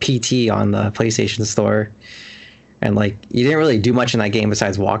dropped PT on the PlayStation Store, and like you didn't really do much in that game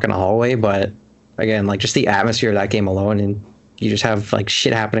besides walk in a hallway, but again, like just the atmosphere of that game alone, and you just have like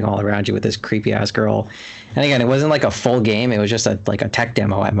shit happening all around you with this creepy ass girl. And again, it wasn't like a full game; it was just a tech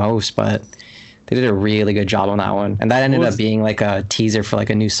demo at most, but they did a really good job on that one, and that ended up being like a teaser for like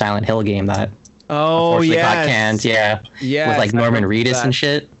a new Silent Hill game that unfortunately got canned. Yeah, with like Norman Reedus and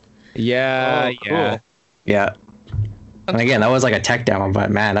shit. Yeah, Oh, cool. yeah. Yeah. And again, that was like a tech demo,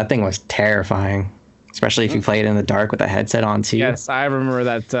 but man, that thing was terrifying. Especially if you play it in the dark with a headset on too. Yes, I remember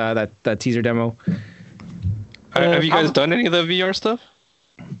that teaser demo. Have you guys done any of the VR stuff?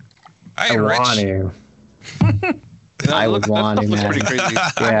 I Rich. want to. I would want to, That stuff man. looks pretty crazy.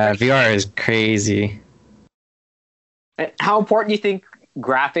 Yeah, VR is crazy. How important do you think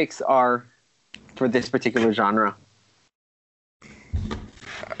graphics are for this particular genre?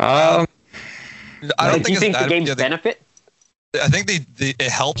 I don't Do think you it's think the that. games yeah, benefit? I think it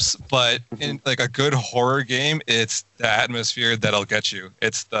helps, but in like a good horror game, it's the atmosphere that'll get you.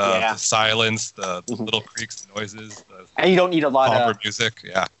 It's the silence, the little creaks, the noises, the And you don't need a lot somber of music.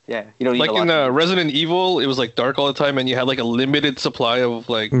 Yeah. you don't need Like a lot. in Resident Evil, it was like dark all the time, and you had like a limited supply of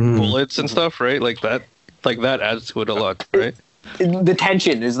like bullets and stuff, right? Like that adds to it a lot, right? The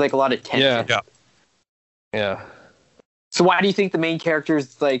tension, there's like a lot of tension. Yeah. So why do you think the main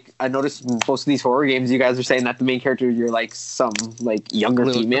characters, like, I noticed in most of these horror games, you guys are saying that the main character, you're like some like younger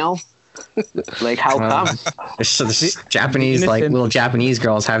Little- female? Like, how come? This Japanese, like little Japanese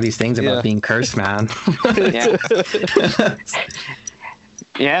girls have these things about Yeah. being cursed, man. Yeah.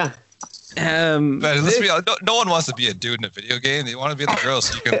 Yeah. But let's be honest, no one wants to be a dude in a video game. They want to be the girl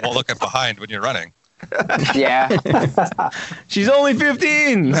so you can look at behind when you're running. Yeah. She's only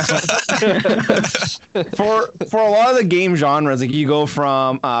 15. For a lot of the game genres, like you go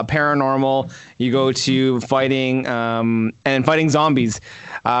from paranormal, you go to fighting and fighting zombies,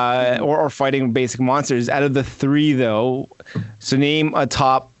 or fighting basic monsters. Out of the three, though, so name a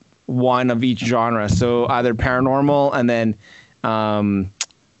top one of each genre. So either paranormal and then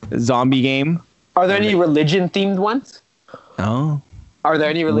zombie game. Are there any religion-themed ones? Oh, Are there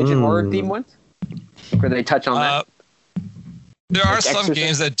any religion horror-themed ones? Where they touch on that? There are Like some Exorcist?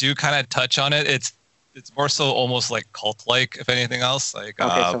 games that do kind of touch on it. It's more so almost like cult-like, if anything else. Like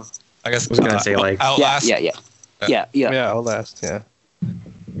Okay, so I guess I was gonna say, like- Outlast. yeah. Yeah, Outlast. Yeah.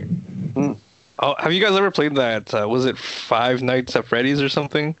 Oh, have you guys ever played that? Was it Five Nights at Freddy's or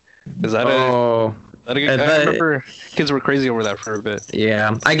something? Is that Oh, a good? I remember kids were crazy over that for a bit.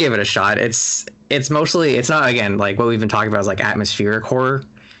 yeah. I gave it a shot. It's mostly, it's not, again, like what we've been talking about is like atmospheric horror.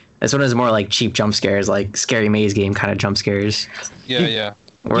 This one is more like cheap jump scares, like Scary Maze game kind of jump scares. Yeah.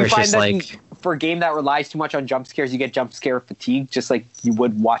 Do Where you it's find just that like, for a game that relies too much on jump scares, you get jump scare fatigue, just like you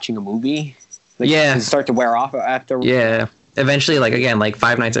would watching a movie? Like, Yeah. you start to wear off after. yeah. Eventually, like again, like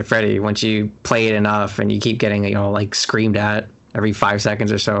Five Nights at Freddy, once you play it enough and you keep getting, like screamed at every 5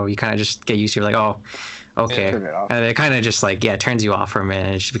 seconds or so. You kind of just get used to it, like, oh, okay. Turn it off. And it kind of just like, turns you off for a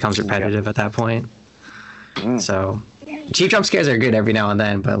minute. It just becomes repetitive at that point. So cheap jump scares are good every now and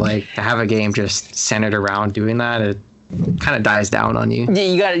then, but like to have a game just centered around doing that, it kind of dies down on you. Yeah,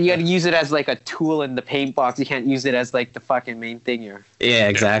 you gotta use it as like a tool in the paint box. You can't use it as like the fucking main thing you're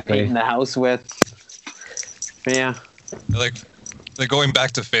Exactly. painting the house with. But yeah. Like going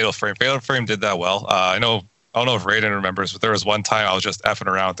back to Fatal Frame. Fatal Frame did that well. I don't know if Raiden remembers, but there was one time I was just effing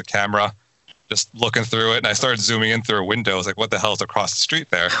around with the camera, just looking through it, and I started zooming in through a window. I was like, what the hell is across the street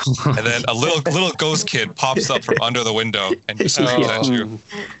there? And then a little ghost kid pops up from under the window and just screams at you.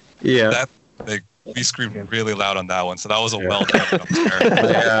 Yeah. We screamed really loud on that one, so that was a well-done jump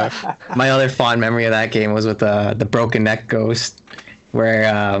scare. My other fond memory of that game was with the broken neck ghost,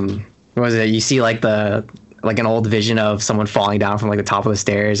 where what was it? You see like an old vision of someone falling down from like the top of the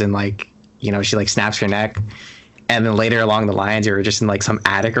stairs, and like, you know, she like snaps her neck, and then later along the lines you're just in like some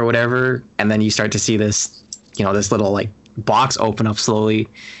attic or whatever, and then you start to see this, you know, this little like box open up slowly,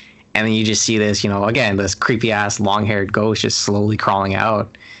 and then you just see this, you know, again, this creepy ass long haired ghost just slowly crawling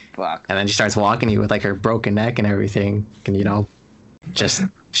out. Fuck. And then she starts walking you with like her broken neck and everything, and you know, just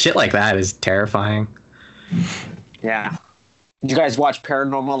shit like that is terrifying. Yeah. Did you guys watch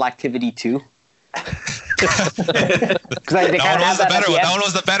Paranormal Activity 2? Because they kind of have that at the end. That one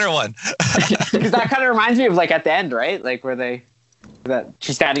was the better one. Because that kind of reminds me of like at the end, right? Like where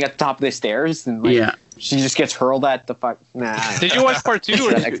she's standing at the top of the stairs and like she just gets hurled at the fuck. Nah. Did you watch part 2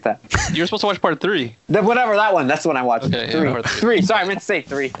 or next time? you were supposed to watch part 3? Whatever that one. That's the one I watched. Okay, three. yeah, part 3. Sorry, I meant to say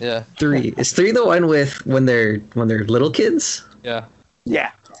 3. Yeah. 3 is 3 the one with when they're little kids? Yeah.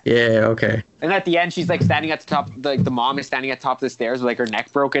 Yeah. Yeah. Okay. And at the end, she's like standing at the top. The mom is standing at the top of the stairs with like her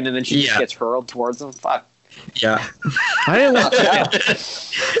neck broken, and then she just gets hurled towards them. Fuck. Yeah. I didn't watch that.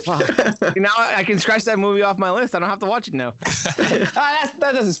 Fuck. Now I can scratch that movie off my list. I don't have to watch it now. That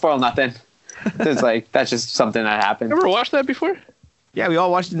doesn't spoil nothing. It's like that's just something that happened. Ever watched that before? Yeah, we all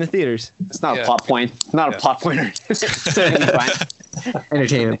watched it in the theaters. It's not a plot point. It's not a plot pointer.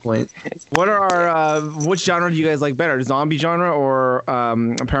 Entertainment point. What are our which genre do you guys like better? Zombie genre or a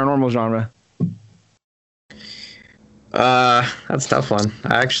paranormal genre? That's a tough one.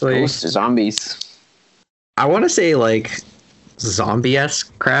 Actually, zombies. I want to say like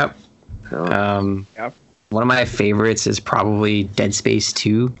zombie-esque crap. One of my favorites is probably Dead Space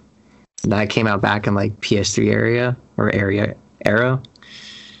 2. That came out back in like PS3 era.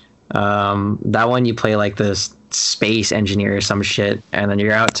 That one you play like this space engineer or some shit, and then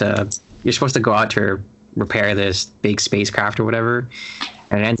you're supposed to go out to repair this big spacecraft or whatever,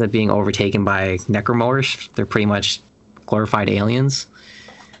 and it ends up being overtaken by necromorphs. They're pretty much glorified aliens.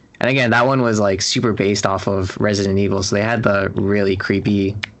 And again, that one was like super based off of Resident Evil, so they had the really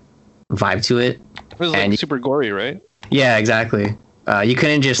creepy vibe to it. It was like super gory, right? Yeah, exactly. You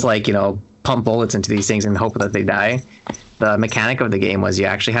couldn't just like, you know, pump bullets into these things and hope that they die. The mechanic of the game was you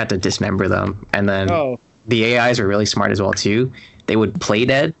actually had to dismember them, and then the AIs were really smart as well too. They would play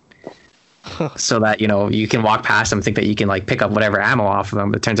dead, so that, you know, you can walk past them, think that you can like pick up whatever ammo off of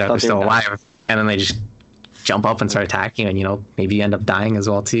them, but it turns out they're still alive, and then they just jump up and start attacking, and you know, maybe you end up dying as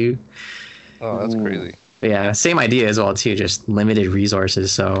well too. Oh, that's crazy. Yeah, same idea as well too, just limited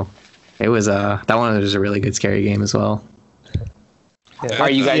resources. So it was that one was a really good scary game as well.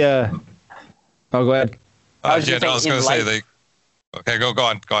 Are you guys? Yeah. Oh, go ahead. I was I was gonna say like. Okay, go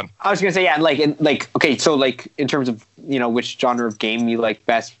on. I was gonna say okay, so like in terms of, you know, which genre of game you like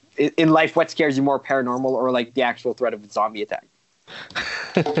best in life, what scares you more, paranormal or like the actual threat of a zombie attack?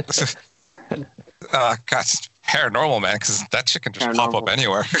 Gosh, paranormal, man, because that shit can just pop up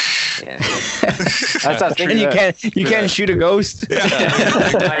anywhere. Yeah. That's and you can't shoot a ghost.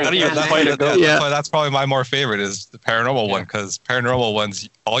 How do you fight a ghost? Yeah. That's probably my more favorite is the paranormal one, because paranormal ones,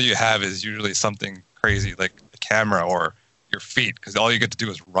 all you have is usually something crazy like a camera or your feet, because all you get to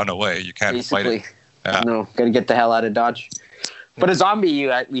do is run away. You can't fight it. Yeah. No, gotta get the hell out of Dodge. But a zombie,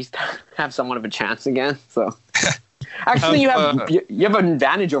 you at least have somewhat of a chance again. So actually, you have an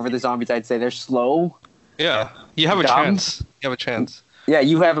advantage over the zombies. I'd say they're slow. Yeah, you have a chance. You have a chance. Yeah,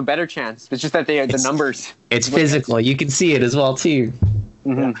 you have a better chance. It's just that the numbers. It's physical. You can see it as well too.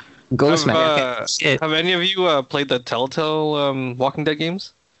 Mm-hmm. Ghost have any of you played the Telltale Walking Dead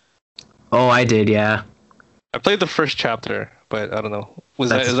games? Oh, I did. Yeah. I played the first chapter, but I don't know. Is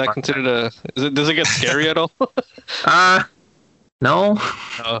that considered does it get scary at all? No.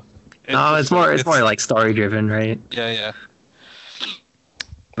 It's more like story driven, right? Yeah.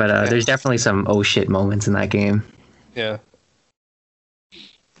 But there's definitely some oh shit moments in that game. Yeah.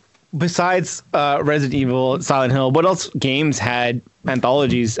 Besides Resident Evil, Silent Hill, what else games had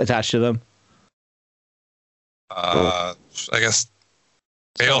anthologies attached to them? I guess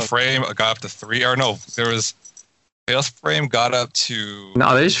Fatal Frame got up to 3, or no, there was Fatal Frame got up to.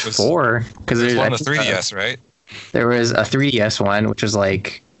 No, there's 4 because there's there's one on the 3DS, right? There was a 3DS one, which was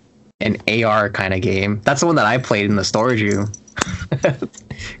like an AR kind of game. That's the one that I played in the storage room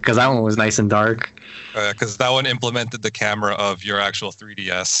because that one was nice and dark. Because that one implemented the camera of your actual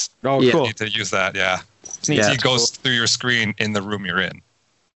 3DS. Oh, Yeah. cool. You need to use that, yeah. Yeah. It goes through your screen in the room you're in.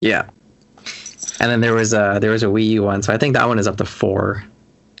 Yeah. And then there was a Wii U one, so I think that one is up to 4.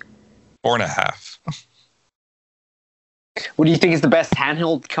 4.5. What do you think is the best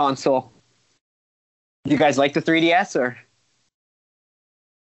handheld console? You guys like the 3DS or?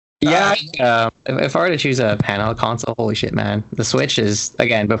 Yeah. If I were to choose a handheld console, holy shit, man, the Switch is,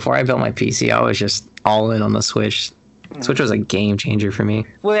 again, before I built my PC, I was just all in on the Switch. Switch was a game changer for me.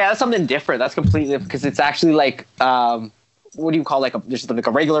 Well, yeah, that's something different. That's completely because it's actually like what do you call like just like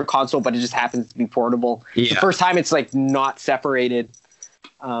a regular console, but it just happens to be portable. Yeah. The first time it's like not separated,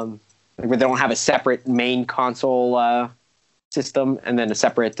 like where they don't have a separate main console system and then a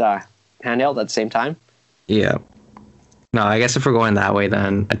separate handheld at the same time. Yeah. No, I guess if we're going that way,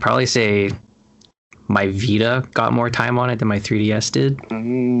 then I'd probably say my Vita got more time on it than my 3DS did.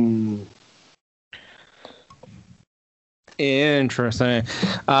 Interesting.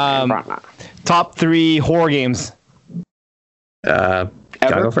 Top 3 horror games. Gotta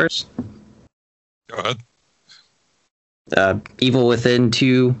go first. Go ahead. Evil Within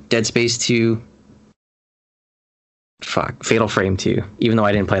 2, Dead Space 2, Fatal Frame 2. Even though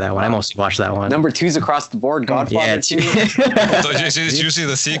I didn't play that one, I mostly watched that one. Number 2's across the board. Godfather 2. So it's usually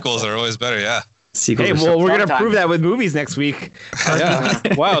the sequels are always better, yeah. Sequels Hey, are well, we're gonna Sometime. prove that with movies next week. Yeah.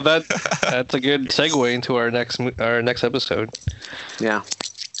 Wow, that's a good segue into our next episode. Yeah.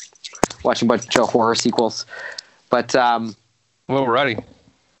 Watching a bunch of horror sequels. But Well, we're ready.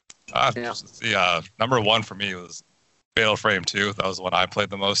 Yeah. The number 1 for me was Fatal Frame 2. That was the one I played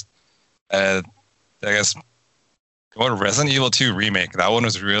the most. And I guess Resident Evil 2 remake. That one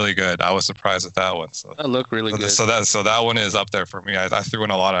was really good. I was surprised with that one. So That looked really good. So that one is up there for me. I threw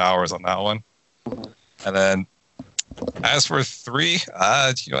in a lot of hours on that one. And then as for 3,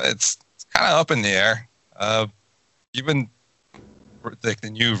 it's kind of up in the air. Even like the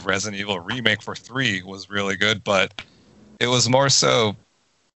new Resident Evil remake for 3 was really good, but it was more so,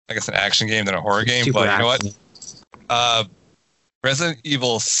 I guess, an action game than a horror game. Super But you know action. what? Resident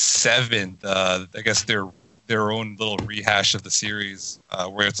Evil 7, I guess their own little rehash of the series,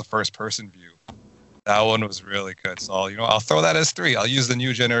 where it's a first-person view. That one was really good. So I'll throw that as 3. I'll use the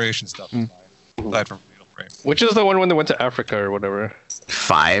new generation stuff aside from Fatal Frame. Which is the one when they went to Africa or whatever?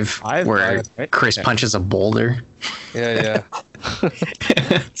 5, where right? Chris Okay. punches a boulder. Yeah.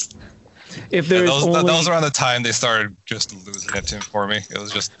 If there's only Those around the time they started just losing it for me. It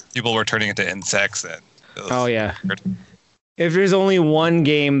was just people were turning into insects, and it was yeah. weird. If there's only one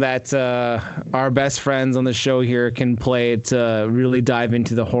game that our best friends on the show here can play to really dive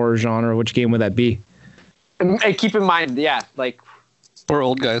into the horror genre, which game would that be? and keep in mind, yeah, like We're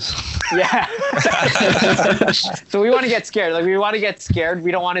old guys. yeah. So we want to get scared. Like we want to get scared.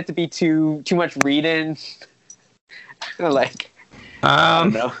 We don't want it to be too much reading. Like I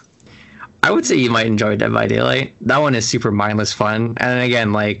don't know. I would say you might enjoy Dead by Daylight. That one is super mindless fun. And then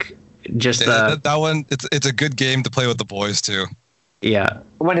again, like, just that one, it's a good game to play with the boys too. yeah.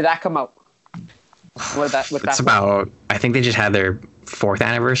 When did that come out? It's about, I think they just had their 4th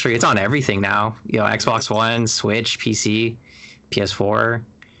anniversary. It's on everything now. Xbox One, Switch, PC, PS4.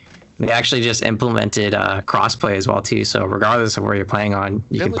 They actually just implemented crossplay as well too. So regardless of where you're playing on,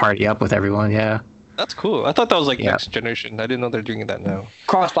 you can Really? party up with everyone. Yeah. That's cool. I thought that was like Yeah. next generation. I didn't know they're doing that now.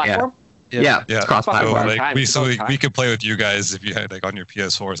 Cross-platform? Yeah. Yeah. It's cross-platform. Wow. Like, Time. we It's all time. we could play with you guys if you had like on your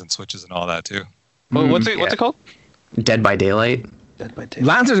PS4s and Switches and all that too. Well, what's yeah. it called? Dead by Daylight. Dead by Daylight.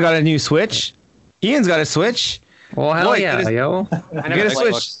 Lancer's got a new Switch. Ian's got a Switch. Well, hell Boy, yeah, it is- yo. I Get a never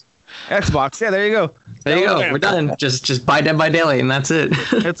played. Switch. Xbox. Yeah, there you go. There you go. We're done. Just buy Dead by Daylight and that's it.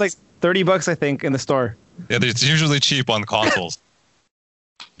 It's like $30, I think, in the store. Yeah, it's usually cheap on consoles.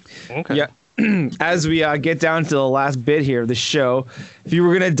 Okay. Yeah. As we get down to the last bit here of the show, if you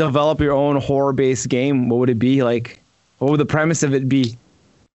were going to develop your own horror-based game, what would it be like? What would the premise of it be?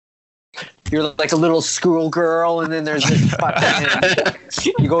 You're like a little schoolgirl, and then there's this fucking.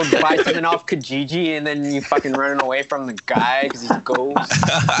 You go buy something off Kijiji, and then you fucking running away from the guy because he's a ghost.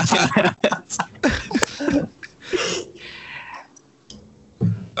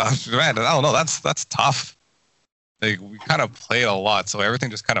 Man, I don't know. That's tough. Like we kind of played a lot, so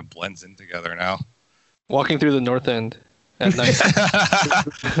everything just kind of blends in together now. Walking through the North End at night.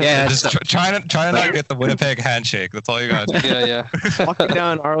 Yeah, Just trying to not get the Winnipeg handshake. That's all you got. Yeah. Walking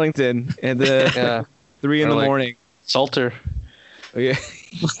down Arlington at the Yeah. 3 in Or the like- morning. Salter. Oh, yeah.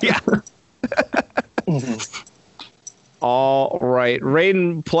 Yeah. All right.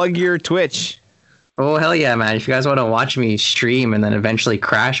 Raiden, plug your Twitch. Oh, hell yeah, man. If you guys want to watch me stream and then eventually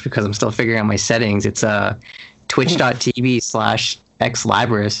crash because I'm still figuring out my settings, it's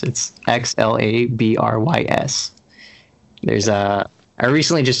twitch.tv/xlabrys. It's XLABRYS. There's I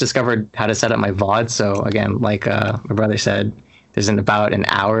recently just discovered how to set up my VOD. So again, like my brother said, there's about an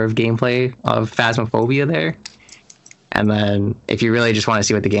hour of gameplay of Phasmophobia there. And then if you really just want to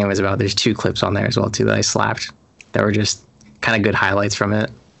see what the game is about, there's 2 clips on there as well too that I slapped that were just kind of good highlights from it.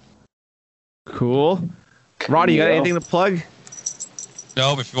 Cool. Roddy, you got anything to plug?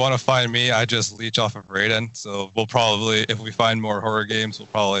 No, if you want to find me, I just leech off of Raiden. So we'll probably, if we find more horror games, we'll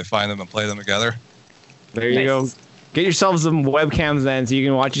probably find them and play them together. There you go. Get yourselves some webcams then so you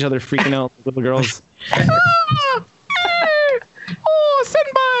can watch each other freaking out like little girls. Oh,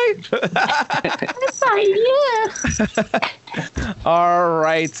 senpai! Yeah. All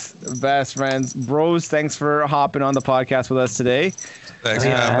right, best friends. Bros, thanks for hopping on the podcast with us today. Thanks for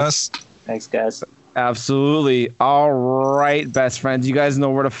having us. Thanks, guys. Absolutely. All right, best friends. You guys know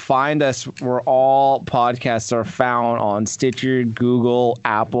where to find us. Where all podcasts are found on Stitcher, Google,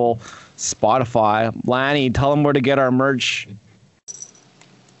 Apple, Spotify. Lanny, tell them where to get our merch.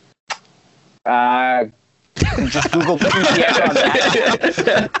 Just Google PCS on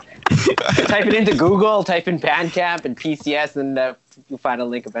that. Type it into Google, type in Bandcamp and PCS, and you'll find a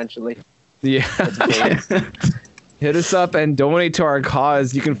link eventually. Yeah. Hit us up and donate to our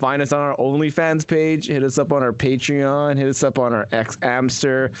cause. You can find us on our OnlyFans page. Hit us up on our Patreon. Hit us up on our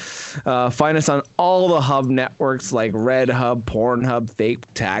Xamster. Find us on all the hub networks like Red Hub, Pornhub, Fake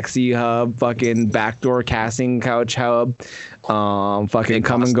Taxi Hub, fucking Backdoor Casting Couch Hub, fucking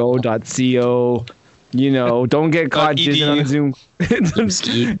comeandgo.co. You know, don't get caught jizzing on Zoom.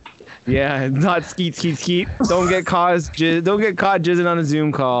 Skeet. Yeah, not skeet. Don't get caught jizzing on a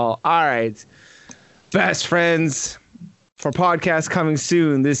Zoom call. All right. Best friends, for podcast coming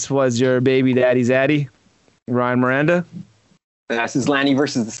soon, this was your baby daddy zaddy, Ryan Miranda. This is Lanny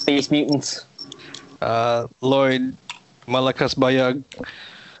versus the Space Mutants. Lloyd, Malakas Bayag.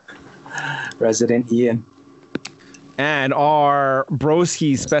 Resident Ian. And our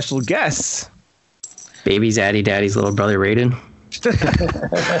broski special guests. Baby zaddy daddy's little brother Raiden.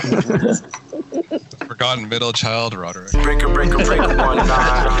 Forgotten middle child, Roderick. Break a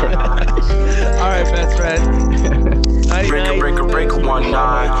 1-9. All right, best friend. Break a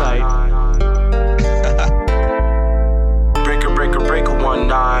 1-9. Break a 1-9. Break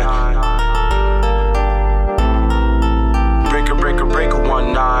a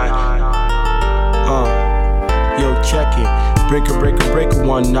 1-9. Yo, check it. Break a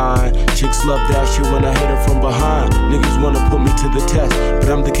 1-9. Chicks love that shit when I hit her from behind. Niggas wanna put me to the test,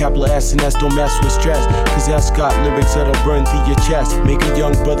 but I'm the capital S&S, don't mess with stress. Cause that's got lyrics that'll burn through your chest. Make a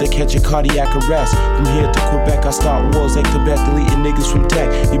young brother catch a cardiac arrest. From here to Quebec, I start wars like Tibet, deleting niggas from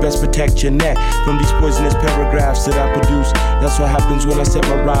tech. You best protect your neck from these poisonous paragraphs that I produce. That's what happens when I set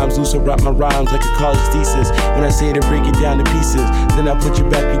my rhymes loose. I write my rhymes like a college thesis. When I say to break it down to pieces, then I put you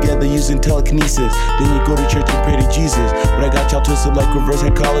back together using telekinesis. Then you go to church and pray to Jesus. But I got y'all twisted like reverse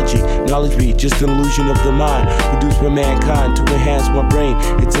psychology. Knowledge be just an illusion of the mind, produced by mankind to enhance my brain.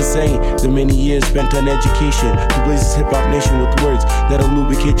 It's insane, the many years spent on education. Who blazes hip-hop nation with words that'll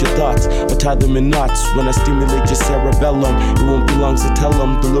lubricate your thoughts. I tie them in knots when I stimulate your cerebellum. It won't be long to tell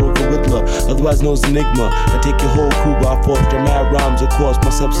them, the lyrical Riddler, otherwise known as Enigma. I take your whole crew by force, their mad rhymes, of course,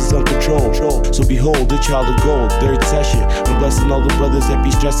 my substance uncontrolled. So behold, the child of gold, third session. I'm blessing all the brothers that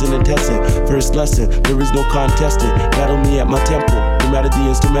be stressing and testing. First lesson, there is no contesting. Battle me at my temple, no matter the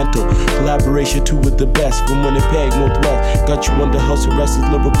instrumental. Collaboration too with the best, from Winnipeg, Northwest. Got you under house arrest is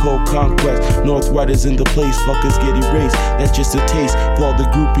lyrical conquest. North Riders in the place, fuckers get erased. That's just a taste for all the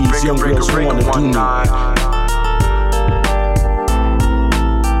groupies, young girls who wanna do me.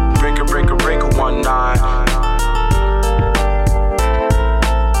 Break a 1-9.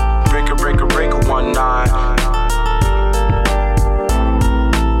 Break a 1-9.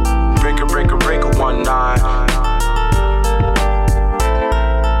 Break a 1-9.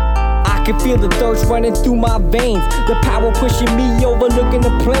 I can feel the thirst running through my veins. The power pushing me over, looking the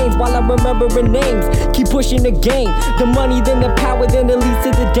plains while I'm remembering names. Keep pushing the game. The money, then the power, then the least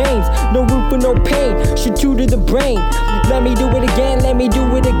of the dames. No room for no pain. Shoot two to the brain. Let me do it again. Let me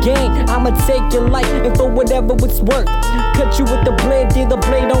do it again. I'ma take your life and for whatever it's worth. Cut you with the blade till the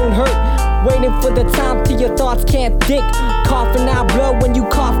blade don't hurt. Waiting for the time till your thoughts can't think. Coughing out blood when you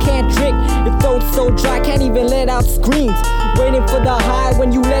cough, can't drink. Your throat's so dry, can't even let out screams. Waiting for the high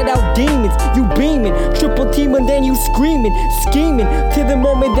when you let out demons. You beaming, triple teaming, then you screaming, scheming till the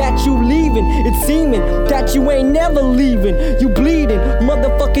moment that you leaving. It's seeming that you ain't never leaving. You bleeding,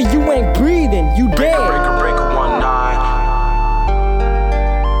 motherfucker, you ain't breathing. You dead. Breaker, breaker,